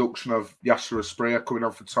the introduction of Yasser Asprilla coming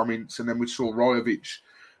on for Tom Ince, and then we saw Rajovic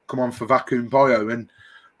come on for Vacuum Bio. And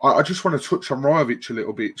I just want to touch on Rajovic a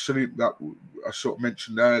little bit, something that I sort of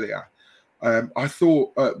mentioned earlier. I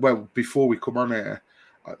thought, before we come on here,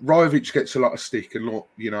 Rajovic gets a lot of stick. And look,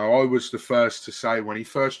 you know, I was the first to say when he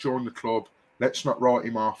first joined the club, let's not write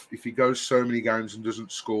him off. If he goes so many games and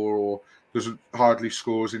doesn't score or doesn't hardly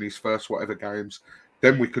scores in his first whatever games,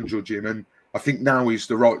 then we can judge him. And I think now is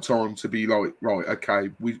the right time to be like, right, okay,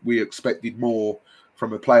 we expected more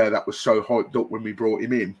from a player that was so hyped up when we brought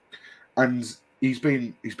him in. And he's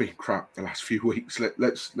been crap the last few weeks.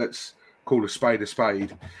 Let's call a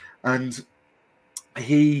spade. And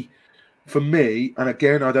he, for me, and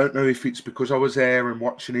again, I don't know if it's because I was there and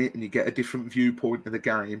watching it and you get a different viewpoint of the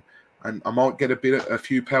game, and I might get a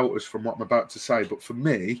few pelters from what I'm about to say, but for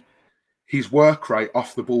me, his work rate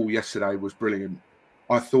off the ball yesterday was brilliant.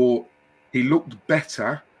 I thought he looked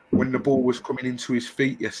better when the ball was coming into his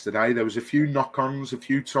feet yesterday. There was a few knock-ons, a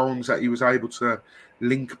few times that he was able to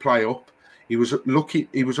link play up. He was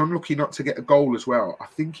unlucky not to get a goal as well. I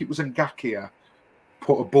think it was Ngakia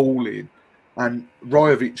put a ball in, and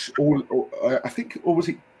Rajovic, I think, or was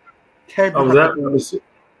it Kev?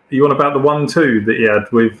 You on about the 1-2 that he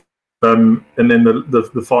had with, and then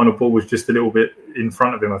the final ball was just a little bit in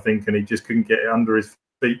front of him, I think, and he just couldn't get it under his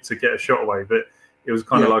feet to get a shot away. But it was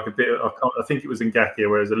kind of like a bit. I think it was Ngakia,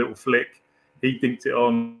 where it was a little flick. He dinked it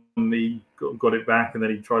on, he got it back, and then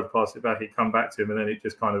he tried to pass it back. It come back to him, and then it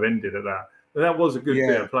just kind of ended at that. But that was a good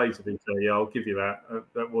bit of play, to be fair. Yeah, I'll give you that.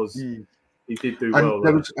 That was. He did do well.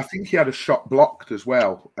 I think he had a shot blocked as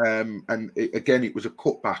well, and it was a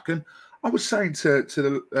cutback. And I was saying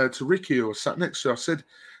to Ricky, who was sat next to, I said,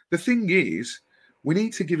 the thing is, we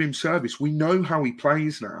need to give him service. We know how he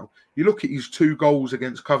plays now. You look at his 2 goals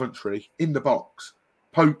against Coventry in the box,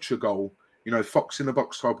 poacher goal, you know, fox in the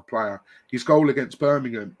box type of player. His goal against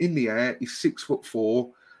Birmingham in the air, he's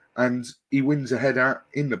 6'4", and he wins a header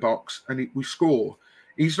in the box, and we score.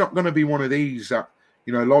 He's not going to be one of these that,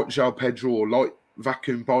 you know, like João Pedro or like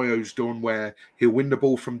Vacuum Bio's done, where he'll win the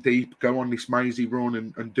ball from deep, go on this mazy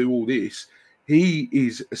run and do all this. He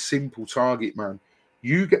is a simple target man.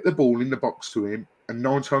 You get the ball in the box to him, and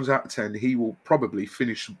 9 times out of 10, he will probably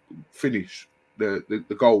finish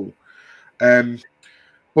the goal.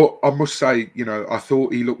 But I must say, you know, I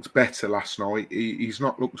thought he looked better last night. He's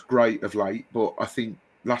not looked great of late, but I think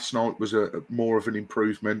last night was a more of an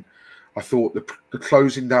improvement. I thought the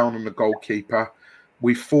closing down on the goalkeeper,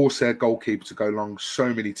 we forced their goalkeeper to go long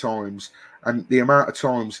so many times, and the amount of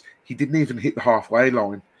times he didn't even hit the halfway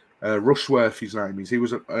line. Rushworth, his name is. He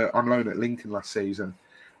was on loan at Lincoln last season,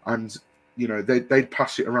 and you know they'd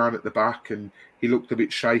pass it around at the back, and he looked a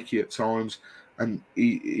bit shaky at times, and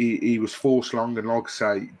he was forced long, and like I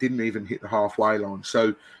say, didn't even hit the halfway line.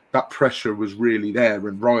 So that pressure was really there,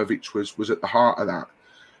 and Rajovic was at the heart of that.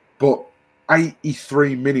 But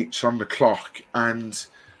 83 minutes on the clock, and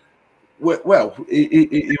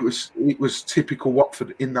It was typical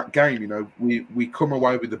Watford in that game. You know, we come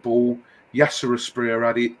away with the ball. Yasser Asprilla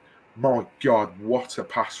had it. My God, what a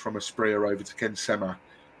pass from Asprilla over to Sema.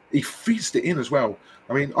 He fizzed it in as well.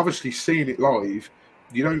 I mean, obviously seeing it live,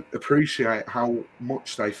 you don't appreciate how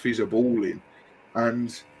much they fizz a ball in.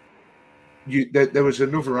 And there was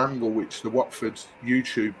another angle which the Watford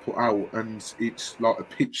YouTube put out, and it's like a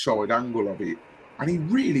pitch side angle of it. And he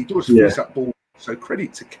really does fizz that ball. So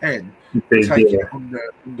credit to Ken for taking it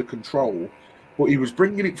under control. But he was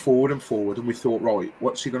bringing it forward, and we thought, right,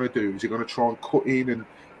 what's he going to do? Is he going to try and cut in and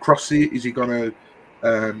cross it? Is he going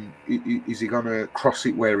to cross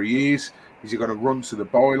it where he is? Is he going to run to the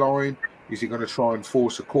byline? Is he going to try and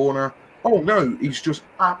force a corner? Oh no, he's just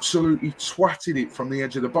absolutely twatted it from the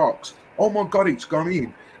edge of the box. Oh my God, it's gone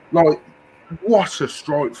in. Like, what a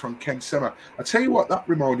strike from Ken Sema. I tell you what that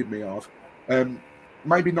reminded me of.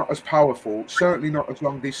 Maybe not as powerful, certainly not as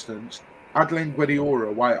long distance. Adlène Guedioura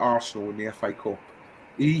away at Arsenal in the FA Cup.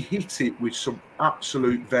 He hit it with some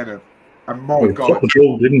absolute venom. And my God. The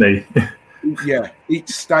ball, didn't he? Yeah, it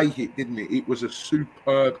stayed hit, didn't it? It was a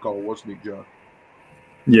superb goal, wasn't it, Joe?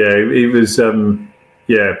 Yeah, it was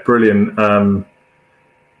brilliant. I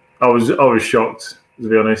was shocked, to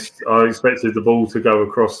be honest. I expected the ball to go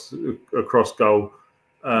across goal.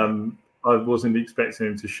 I wasn't expecting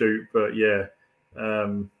him to shoot, but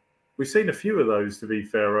we've seen a few of those, to be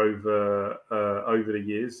fair, over the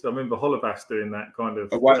years. I remember Holebas doing that kind of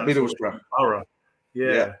Middlesbrough.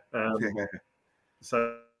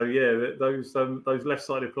 So those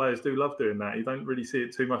left-sided players do love doing that. You don't really see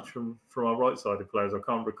it too much from our right-sided players. I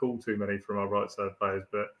can't recall too many from our right-sided players,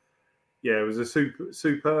 but it was a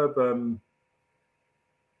superb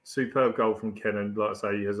goal from Ken, and like I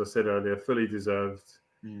say, as I said earlier, fully deserved.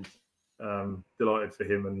 Delighted for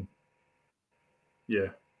him, and yeah.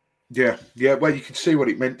 Well, you can see what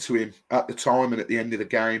it meant to him at the time and at the end of the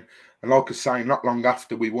game. And like I say, not long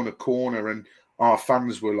after we won a corner, and our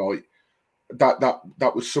fans were like,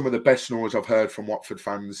 that was some of the best noise I've heard from Watford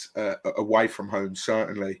fans away from home.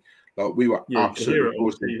 Certainly, like we were absolutely. You could hear it on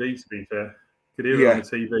the TV. To be fair, could hear it on the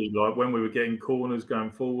TV. Like when we were getting corners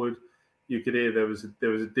going forward, you could hear there was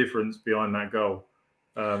a difference behind that goal.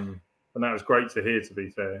 And that was great to hear, to be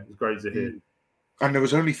fair. It was great to hear. And there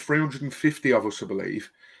was only 350 of us, I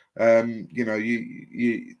believe.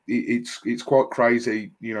 It's quite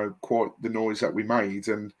crazy, quite the noise that we made.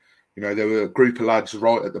 And, there were a group of lads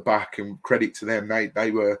right at the back, and credit to them.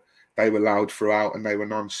 They were loud throughout, and they were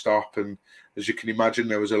non-stop. And as you can imagine,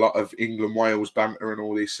 there was a lot of England-Wales banter and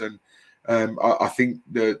all this. And I think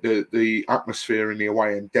the atmosphere in the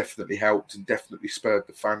away end definitely helped and definitely spurred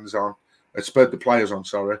the players on,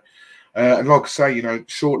 sorry. And like I say,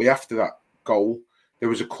 shortly after that goal, there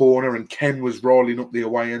was a corner, and Ken was rolling up the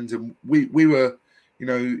away end, and we were,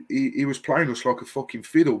 he was playing us like a fucking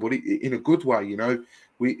fiddle, but in a good way,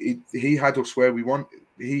 he had us where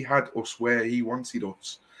he wanted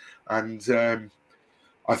us, and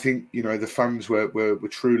I think the fans were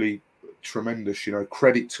truly tremendous.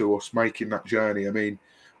 Credit to us making that journey. I mean,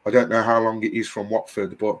 I don't know how long it is from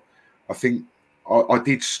Watford, but I think. I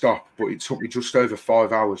did stop, but it took me just over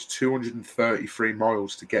 5 hours, 233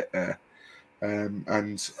 miles to get there.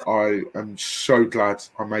 And I am so glad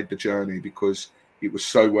I made the journey, because it was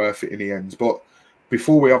so worth it in the end. But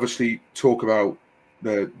before we obviously talk about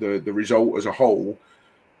the result as a whole,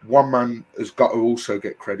 one man has got to also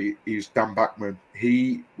get credit, is Dan Bachman.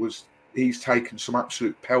 He's taken some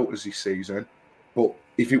absolute pelters this season, but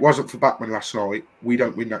if it wasn't for Bachman last night, we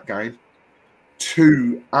don't win that game.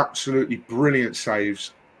 2 absolutely brilliant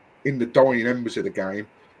saves in the dying embers of the game.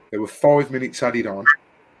 There were 5 minutes added on,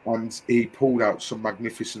 and he pulled out some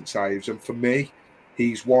magnificent saves. And for me,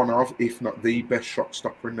 he's one of, if not the best shot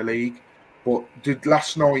stopper in the league. But did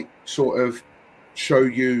last night sort of show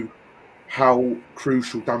you how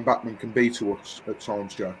crucial Dan Bachman can be to us at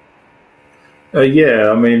times, Joe? I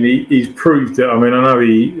mean, he's proved it. I mean, I know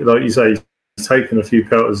like you say, he's taken a few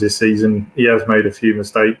pelters this season. He has made a few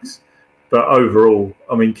mistakes. But overall,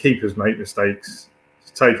 I mean, keepers make mistakes.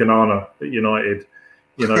 Take an Arna at United,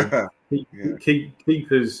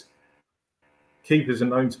 keepers are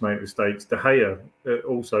known to make mistakes. De Gea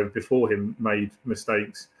also before him made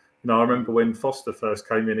mistakes. I remember when Foster first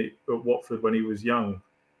came in at Watford when he was young,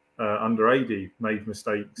 under AD, made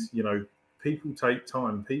mistakes. People take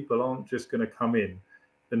time. People aren't just going to come in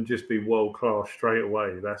and just be world class straight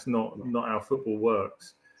away. That's not how football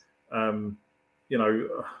works. I'll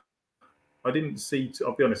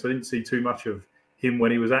be honest, I didn't see too much of him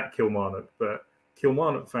when he was at Kilmarnock, but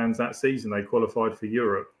Kilmarnock fans that season, they qualified for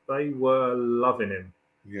Europe. They were loving him.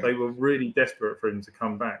 Yeah. They were really desperate for him to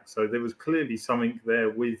come back. So there was clearly something there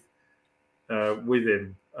with with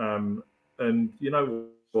him. And you know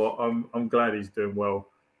what? I'm glad he's doing well.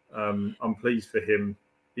 I'm pleased for him.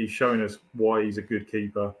 He's showing us why he's a good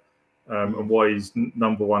keeper and why he's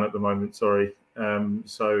number one at the moment. Sorry.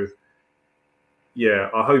 So yeah,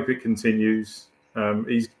 I hope it continues.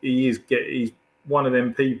 He's one of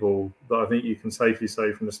them people that I think you can safely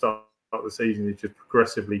say from the start of the season he's just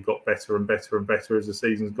progressively got better and better and better as the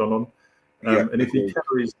season's gone on. And if he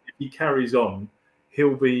carries on,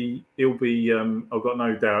 he'll be. I've got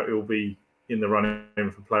no doubt he'll be in the running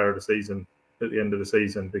for player of the season at the end of the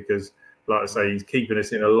season because, like I say, he's keeping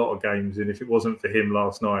us in a lot of games. And if it wasn't for him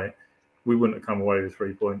last night, we wouldn't have come away with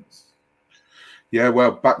 3 points. Yeah,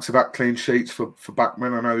 well, back-to-back clean sheets for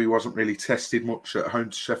Bachmann. I know he wasn't really tested much at home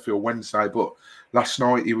to Sheffield Wednesday, but last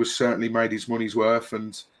night he was certainly made his money's worth,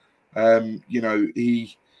 and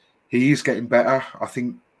he is getting better. I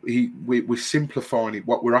think we're simplifying it.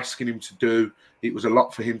 What we're asking him to do, it was a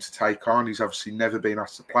lot for him to take on. He's obviously never been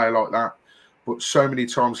asked to play like that, but so many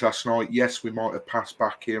times last night, yes, we might have passed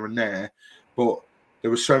back here and there, but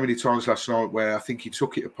there were so many times last night where I think he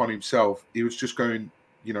took it upon himself. He was just going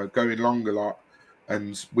long a lot.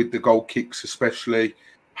 And with the goal kicks especially,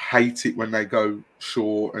 hate it when they go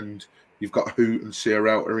short and you've got Hoot and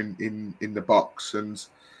Sierra in the box. And,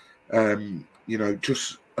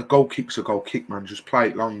 just a goal kick's a goal kick, man. Just play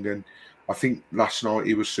it long. And I think last night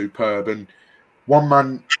he was superb. And one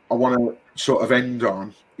man I want to sort of end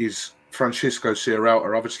on is Francisco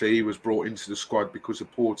Sierra. Obviously, he was brought into the squad because of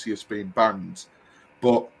Porteous being banned.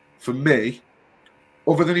 But for me,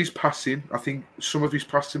 other than his passing, I think some of his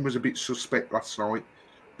passing was a bit suspect last night.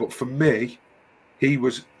 But for me, he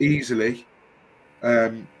was easily,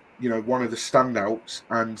 one of the standouts,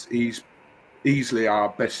 and he's easily our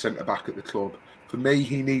best centre-back at the club. For me,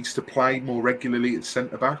 he needs to play more regularly at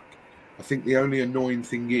centre-back. I think the only annoying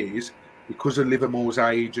thing is, because of Livermore's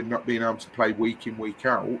age and not being able to play week in, week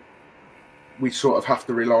out, we sort of have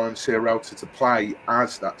to rely on Sierra to play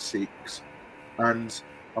as that 6. And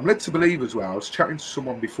I'm led to believe as well, I was chatting to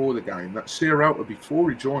someone before the game, that Sierra, before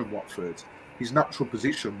he joined Watford, his natural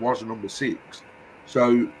position was number 6.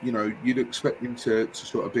 So, you'd expect him to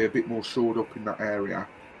sort of be a bit more shored up in that area.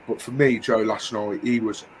 But for me, Joe, last night, he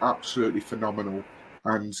was absolutely phenomenal.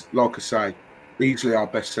 And like I say, easily our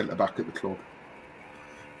best centre-back at the club.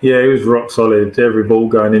 Yeah, he was rock solid. Every ball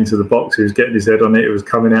going into the box, he was getting his head on it. It was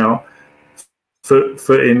coming out, foot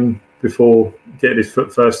in before getting his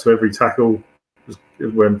foot first to every tackle.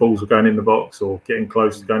 When balls were going in the box or getting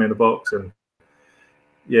close to going in the box, and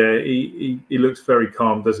yeah, he looks very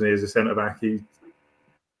calm, doesn't he? As a centre back, he's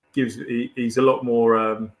a lot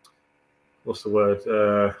more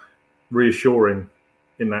reassuring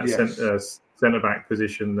in that centre back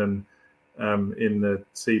position than in the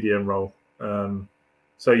CDM role.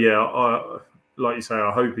 So yeah, I like you say,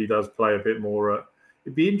 I hope he does play a bit more.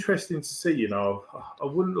 It'd be interesting to see. I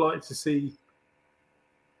wouldn't like to see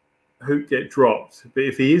Hoot get dropped, but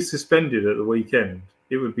if he is suspended at the weekend,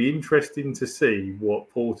 it would be interesting to see what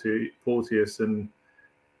Porteous and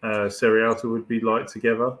Serialta would be like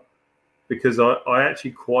together, because I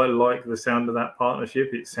actually quite like the sound of that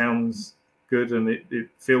partnership. It sounds good and it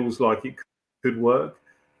feels like it could work.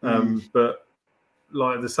 But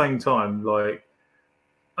like at the same time, like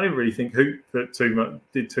I didn't really think Hoot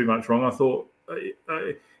did too much wrong. I thought,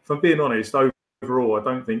 if I'm being honest, overall, I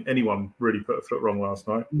don't think anyone really put a foot wrong last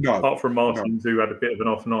night. No. Apart from Martins, who had a bit of an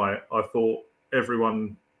off night. I thought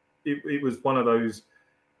everyone, it was one of those,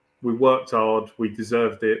 we worked hard, we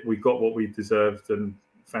deserved it, we got what we deserved, and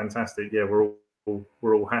fantastic. Yeah, we're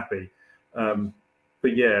all happy.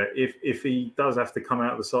 But yeah, if he does have to come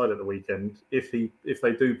out the side at the weekend, if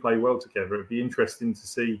they do play well together, it'd be interesting to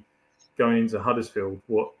see going into Huddersfield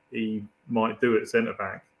what he might do at centre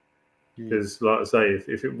back. Because, like I say,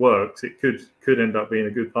 if it works, it could end up being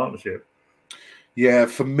a good partnership. Yeah,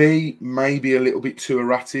 for me, maybe a little bit too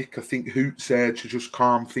erratic. I think Hoot's there to just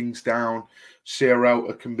calm things down.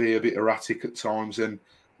 Sierra can be a bit erratic at times, and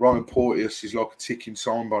Ryan Porteous is like a ticking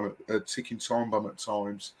time bomb at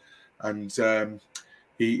times, and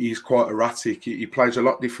he's quite erratic. He plays a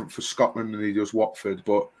lot different for Scotland than he does Watford,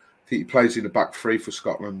 but I think he plays in the back 3 for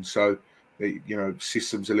Scotland, so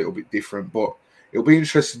system's a little bit different, but. It'll be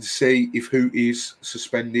interesting to see if Hoot is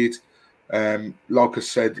suspended. Like I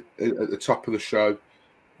said at the top of the show,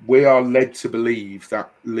 we are led to believe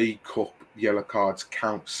that League Cup yellow cards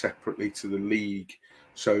count separately to the league,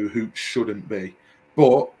 so Hoot shouldn't be.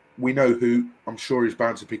 But we know Hoot, I'm sure he's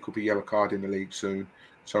bound to pick up a yellow card in the league soon,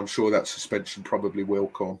 so I'm sure that suspension probably will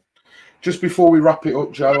come. Just before we wrap it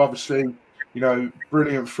up, Joe, obviously,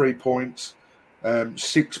 brilliant 3 points.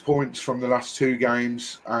 6 points from the last 2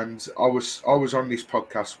 games, and I was on this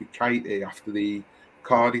podcast with Katie after the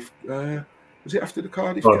Cardiff. Was it after the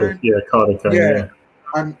Cardiff game? Yeah, Cardiff game. Yeah,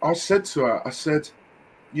 Yeah. and I said to her, I said,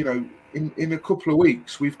 you know, in a couple of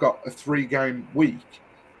weeks we've got a 3-game week.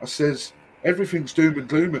 I says everything's doom and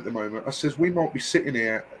gloom at the moment. I says we might be sitting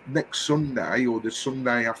here next Sunday or the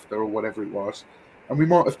Sunday after or whatever it was, and we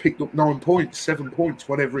might have picked up 9 points, 7 points,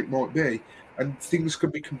 whatever it might be, and things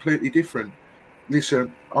could be completely different.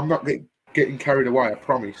 Listen, I'm not getting carried away, I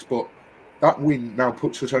promise, but that win now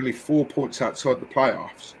puts us only 4 points outside the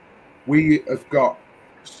playoffs. We have got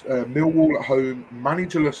Millwall at home,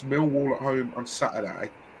 managerless Millwall at home on Saturday.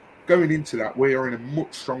 Going into that, we are in a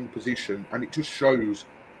much stronger position, and it just shows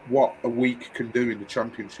what a week can do in the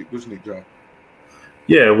Championship, doesn't it, Joe?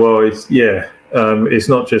 Yeah, well, it's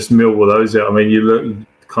not just Millwall, though, is it? I mean, you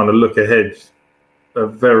look ahead, a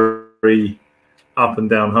very up and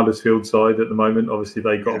down Huddersfield side at the moment. Obviously,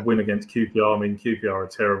 they got a win against QPR. I mean, QPR are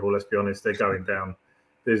terrible. Let's be honest; they're going down.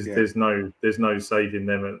 There's no saving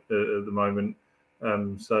them at the moment.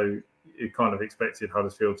 So you kind of expected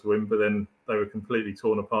Huddersfield to win, but then they were completely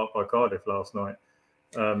torn apart by Cardiff last night.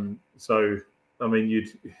 So I mean,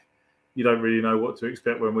 you don't really know what to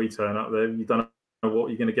expect when we turn up there. You don't know what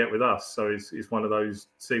you're going to get with us. So it's one of those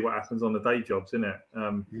see what happens on the day jobs, isn't it?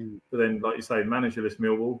 But then, like you say, managerless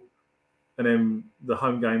Millwall. And then the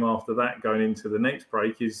home game after that, going into the next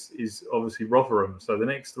break, is obviously Rotherham. So the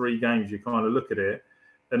next 3 games, you kind of look at it,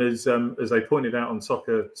 and as they pointed out on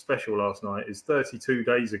Soccer Special last night, is 32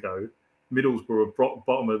 days ago, Middlesbrough were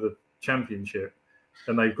bottom of the Championship,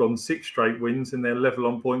 and they've gone 6 straight wins, and they're level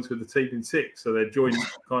on points with the team in 6. So they're joined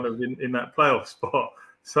kind of in that playoff spot.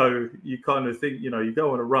 So you kind of think, you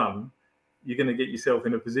go on a run, you're going to get yourself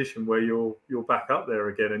in a position where you're back up there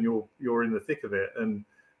again, and you're in the thick of it. And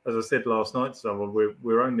as I said last night to someone,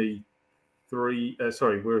 we're only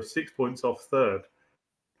we're 6 points off third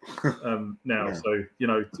now. Yeah. So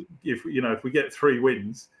if we get 3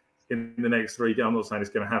 wins in the next 3 games, I'm not saying it's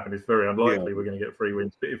going to happen. It's very unlikely we're going to get 3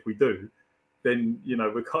 wins, but if we do, then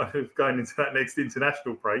we're kind of going into that next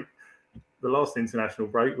international break. The last international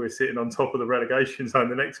break, we're sitting on top of the relegation zone.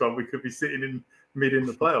 The next one, we could be sitting in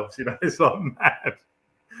the playoffs. It's like mad.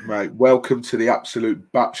 Mate, welcome to the absolute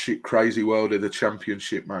batshit crazy world of the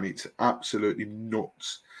Championship, man. It's absolutely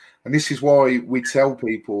nuts. And this is why we tell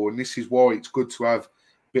people, and this is why it's good to have a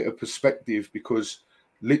bit of perspective, because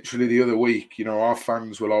literally the other week, our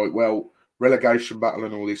fans were like, well, relegation battle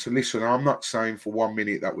and all this. And listen, I'm not saying for 1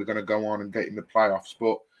 minute that we're going to go on and get in the playoffs,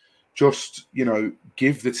 but just,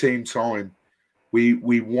 give the team time.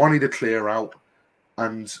 We wanted a clear out,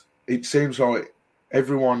 and it seems like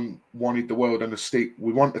everyone wanted the world on a stick.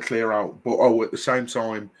 We want to clear out, but at the same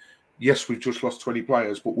time, yes, we've just lost 20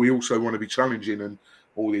 players, but we also want to be challenging and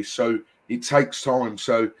all this. So it takes time.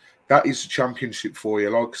 So that is the Championship for you.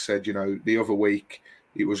 Like I said, the other week,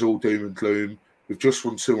 it was all doom and gloom. We've just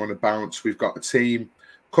won 2 on a bounce. We've got a team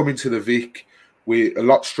coming to the Vic. We're a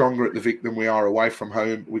lot stronger at the Vic than we are away from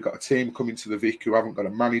home. We've got a team coming to the Vic who haven't got a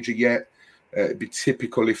manager yet. It'd be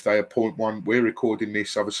typical if they appoint one. We're recording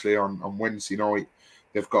this, obviously, on Wednesday night.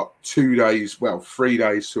 They've got 3 days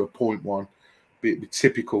to appoint one. It'd be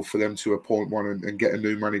typical for them to appoint one and get a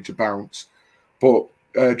new manager bounce. But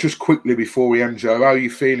just quickly before we end, Joe, how are you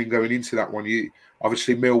feeling going into that one?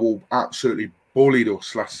 Obviously, Millwall absolutely bullied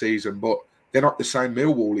us last season, but they're not the same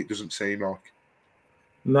Millwall, it doesn't seem like.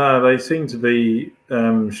 No, they seem to be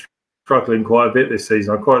struggling quite a bit this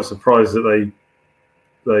season. I'm quite surprised that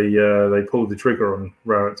they pulled the trigger on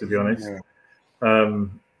Rowett, to be honest. Yeah.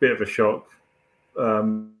 Bit of a shock.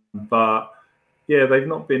 But yeah, they've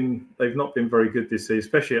not been very good this season,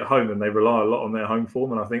 especially at home, and they rely a lot on their home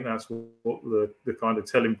form, and I think that's what the kind of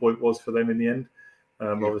telling point was for them in the end.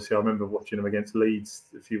 Obviously, I remember watching them against Leeds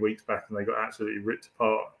a few weeks back, and they got absolutely ripped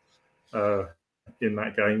apart in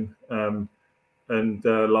that game. And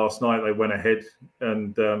last night they went ahead,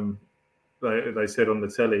 and they said on the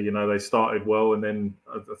telly, they started well, and then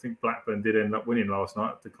I think Blackburn did end up winning last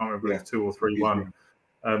night. I can't remember if it was 2 or 3-1.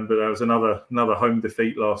 But there was another home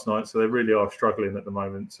defeat last night, so they really are struggling at the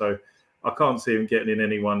moment. So I can't see them getting in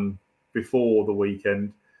anyone before the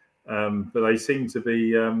weekend. But they seem to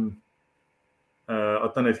be. I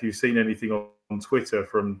don't know if you've seen anything on Twitter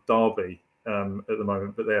from Derby at the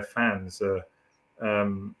moment, but their fans are.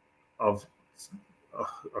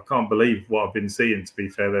 I can't believe what I've been seeing, to be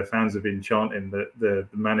fair. Their fans have been chanting that the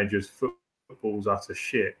manager's football's utter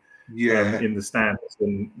shit in the stands,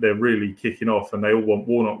 and they're really kicking off, and they all want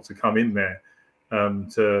Warnock to come in there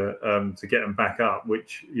to get them back up,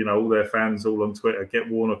 which, all their fans all on Twitter, get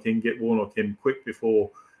Warnock in quick before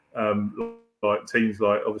like teams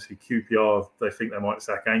like obviously QPR, they think they might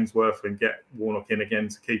sack Ainsworth and get Warnock in again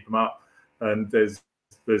to keep them up. And there's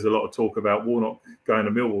a lot of talk about Warnock going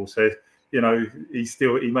to Millwall. So,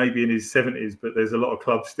 he may be in his 70s, but there's a lot of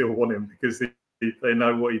clubs still want him because they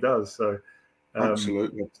know what he does. So,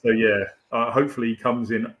 absolutely. So yeah, hopefully he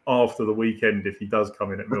comes in after the weekend if he does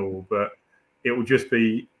come in at Millwall. But it will just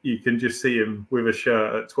be, you can just see him with a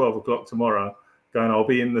shirt at 12 o'clock tomorrow going, I'll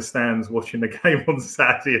be in the stands watching the game on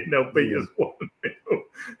Saturday and they'll beat us 1-0.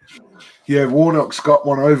 Yeah, Warnock's got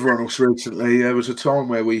one over on us recently. There was a time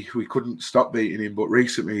where we couldn't stop beating him, but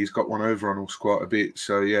recently he's got one over on us quite a bit.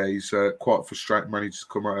 So yeah, he's quite a frustrating man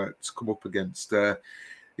to come up against.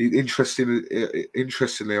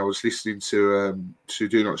 Interestingly, I was listening to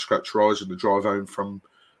Do Not Scratch Rise on the drive home from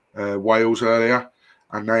Wales earlier,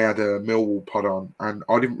 and they had a Millwall pod on, and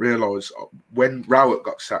I didn't realise when Rowett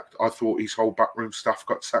got sacked, I thought his whole backroom staff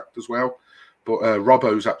got sacked as well. But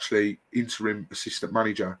Robbo's actually interim assistant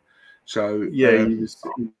manager. So yeah, he was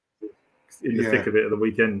in the thick of it at the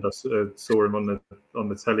weekend. I saw him on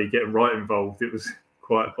the telly getting right involved. It was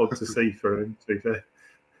quite odd to see for him, to be fair.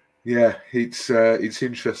 Yeah, it's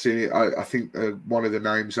interesting. I think one of the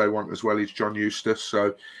names they want as well is John Eustace.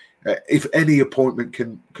 So if any appointment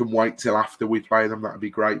can wait till after we play them, that'd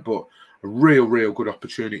be great. But a real good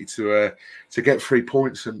opportunity to get 3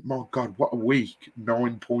 points. And my God, what a week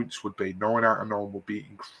 9 points would be. 9 out of 9 would be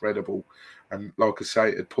incredible. And like I say,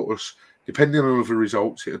 it'd put us, depending on other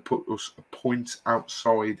results, it'd put us a point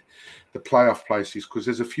outside the playoff places, because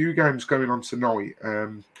there's a few games going on tonight.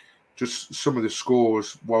 Just some of the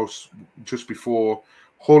scores, whilst just before,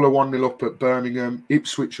 Hull are 1-0 up at Birmingham,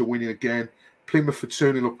 Ipswich are winning again, Plymouth are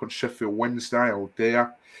 2-0 up on Sheffield Wednesday, oh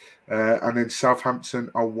dear, and then Southampton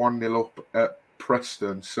are 1-0 up at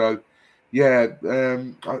Preston. So, yeah,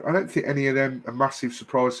 I don't think any of them are massive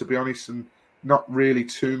surprise, to be honest, and not really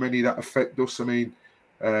too many that affect us. I mean,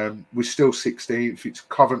 we're still 16th. It's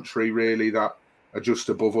Coventry, really, that are just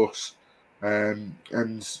above us.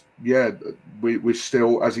 And yeah, we're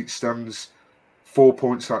still, as it stands, 4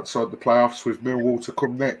 points outside the playoffs with Millwall to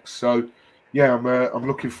come next. So, yeah, I'm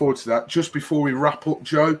looking forward to that. Just before we wrap up,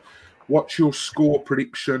 Joe, what's your score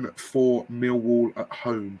prediction for Millwall at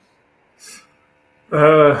home?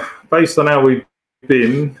 Based on how we've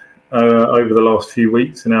been over the last few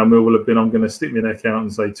weeks and how Millwall have been, I'm going to stick my neck out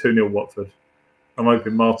and say 2-0 Watford. I'm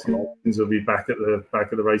hoping Martins will be back at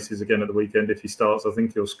the races again at the weekend. If he starts, I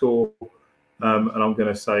think he'll score. And I'm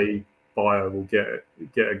going to say Bio will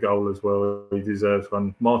get a goal as well. He deserves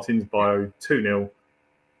one. Martins, Bio, 2-0.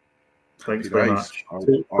 Thanks very much.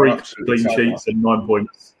 3 clean sheets and 9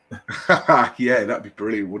 points. Yeah, that'd be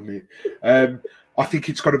brilliant, wouldn't it? I think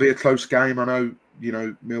it's got to be a close game. I know,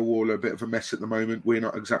 Millwall are a bit of a mess at the moment. We're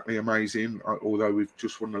not exactly amazing, although we've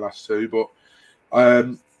just won the last 2. But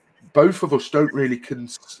both of us don't really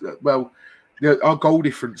our goal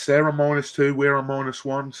difference, they're on -2, we're on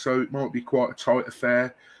 -1, so it might be quite a tight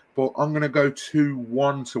affair. But I'm going to go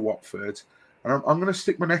 2-1 to Watford, and I'm going to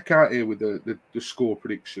stick my neck out here with the score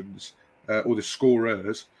predictions, or the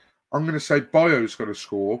scorers. I'm going to say Bio's going to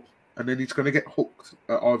score, and then he's going to get hooked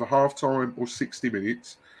at either half-time or 60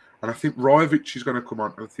 minutes. And I think Rajovic is going to come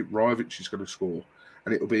on, and I think Rajovic is going to score.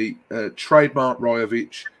 And it'll be trademark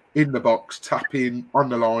Rajovic, in the box, tap in, on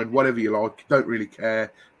the line, whatever you like. Don't really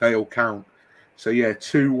care. They all count. So, yeah,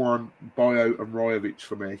 2-1, Bio and Rajovic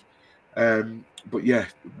for me. But, yeah,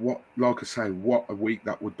 like I say, what a week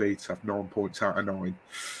that would be to have 9 points out of 9.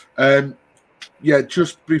 Yeah,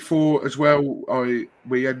 just before as well,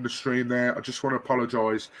 we end the stream there. I just want to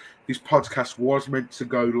apologise. This podcast was meant to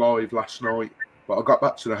go live last night, but I got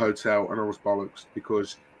back to the hotel and I was bollocks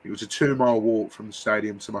because it was a 2-mile walk from the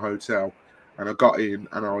stadium to my hotel. And I got in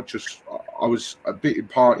and I was a bit in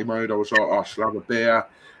party mode. I was like, I shall have a beer.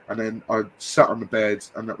 And then I sat on the bed,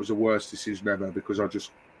 and that was the worst decision ever because I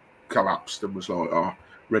just collapsed and was like,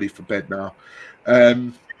 ready for bed now.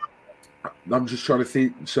 I'm just trying to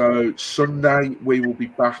think. So Sunday we will be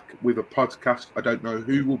back with a podcast. I don't know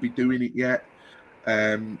who will be doing it yet.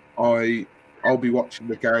 I'll be watching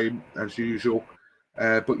the game as usual.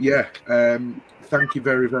 But yeah, thank you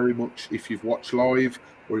very, very much if you've watched live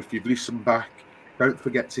or if you've listened back. Don't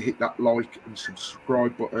forget to hit that like and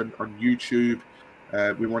subscribe button on YouTube.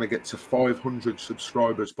 We want to get to 500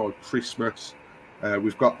 subscribers by Christmas.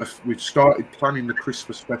 We've started planning the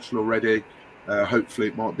Christmas special already. Hopefully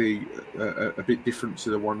it might be a bit different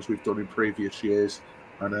to the ones we've done in previous years,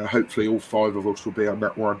 and hopefully all 5 of us will be on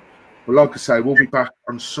that one. But like I say, we'll be back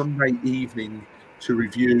on Sunday evening to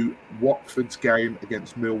review Watford's game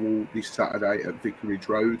against Millwall this Saturday at Vicarage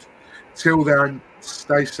Road. Till then,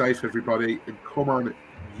 stay safe, everybody, and come on,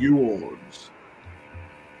 you Orns.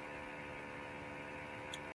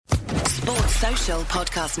 Social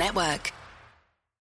Podcast Network.